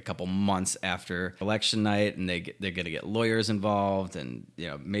for like a couple months after election night, and they're going to get lawyers involved and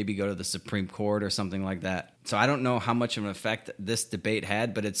maybe go to the Supreme Court or something like that. So I don't know how much of an effect this debate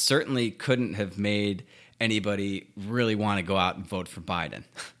had, but it certainly couldn't have made anybody really want to go out and vote for Biden.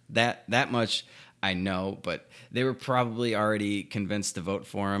 That much I know, but they were probably already convinced to vote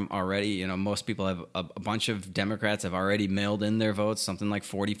for him already. Most people have a bunch of Democrats have already mailed in their votes, something like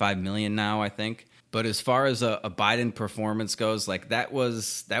 45 million now, I think. But as far as a Biden performance goes, like that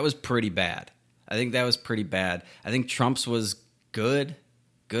was pretty bad. I think that was pretty bad. I think Trump's was good,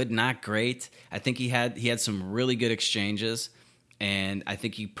 not great. I think he had some really good exchanges, and I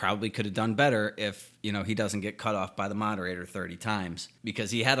think he probably could have done better if he doesn't get cut off by the moderator 30 times,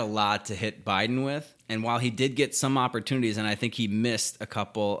 because he had a lot to hit Biden with. And while he did get some opportunities, and I think he missed a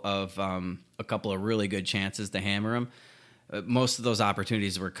couple of really good chances to hammer him, most of those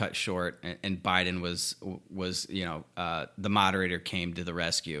opportunities were cut short, and Biden was the moderator came to the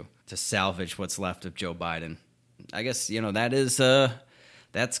rescue to salvage what's left of Joe Biden. I guess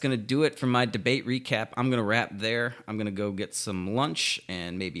that's going to do it for my debate recap. I'm going to wrap there. I'm going to go get some lunch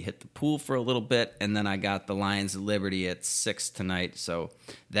and maybe hit the pool for a little bit, and then I got the Lions of Liberty at 6 tonight. So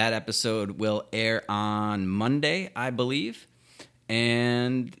that episode will air on Monday, I believe.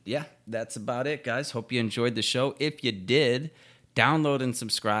 And yeah, that's about it, guys. Hope you enjoyed the show. If you did, download and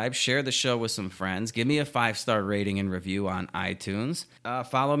subscribe. Share the show with some friends. Give me a 5-star rating and review on iTunes.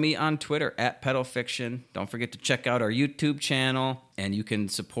 Follow me on Twitter at PedalFiction. Don't forget to check out our YouTube channel. And you can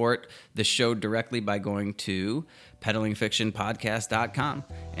support the show directly by going to PedalingFictionPodcast.com.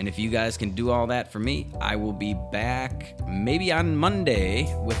 And if you guys can do all that for me, I will be back maybe on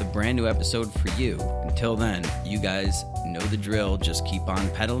Monday with a brand new episode for you. Until then, you guys know the drill. Just keep on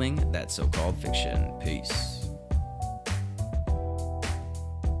pedaling that so-called fiction. Peace.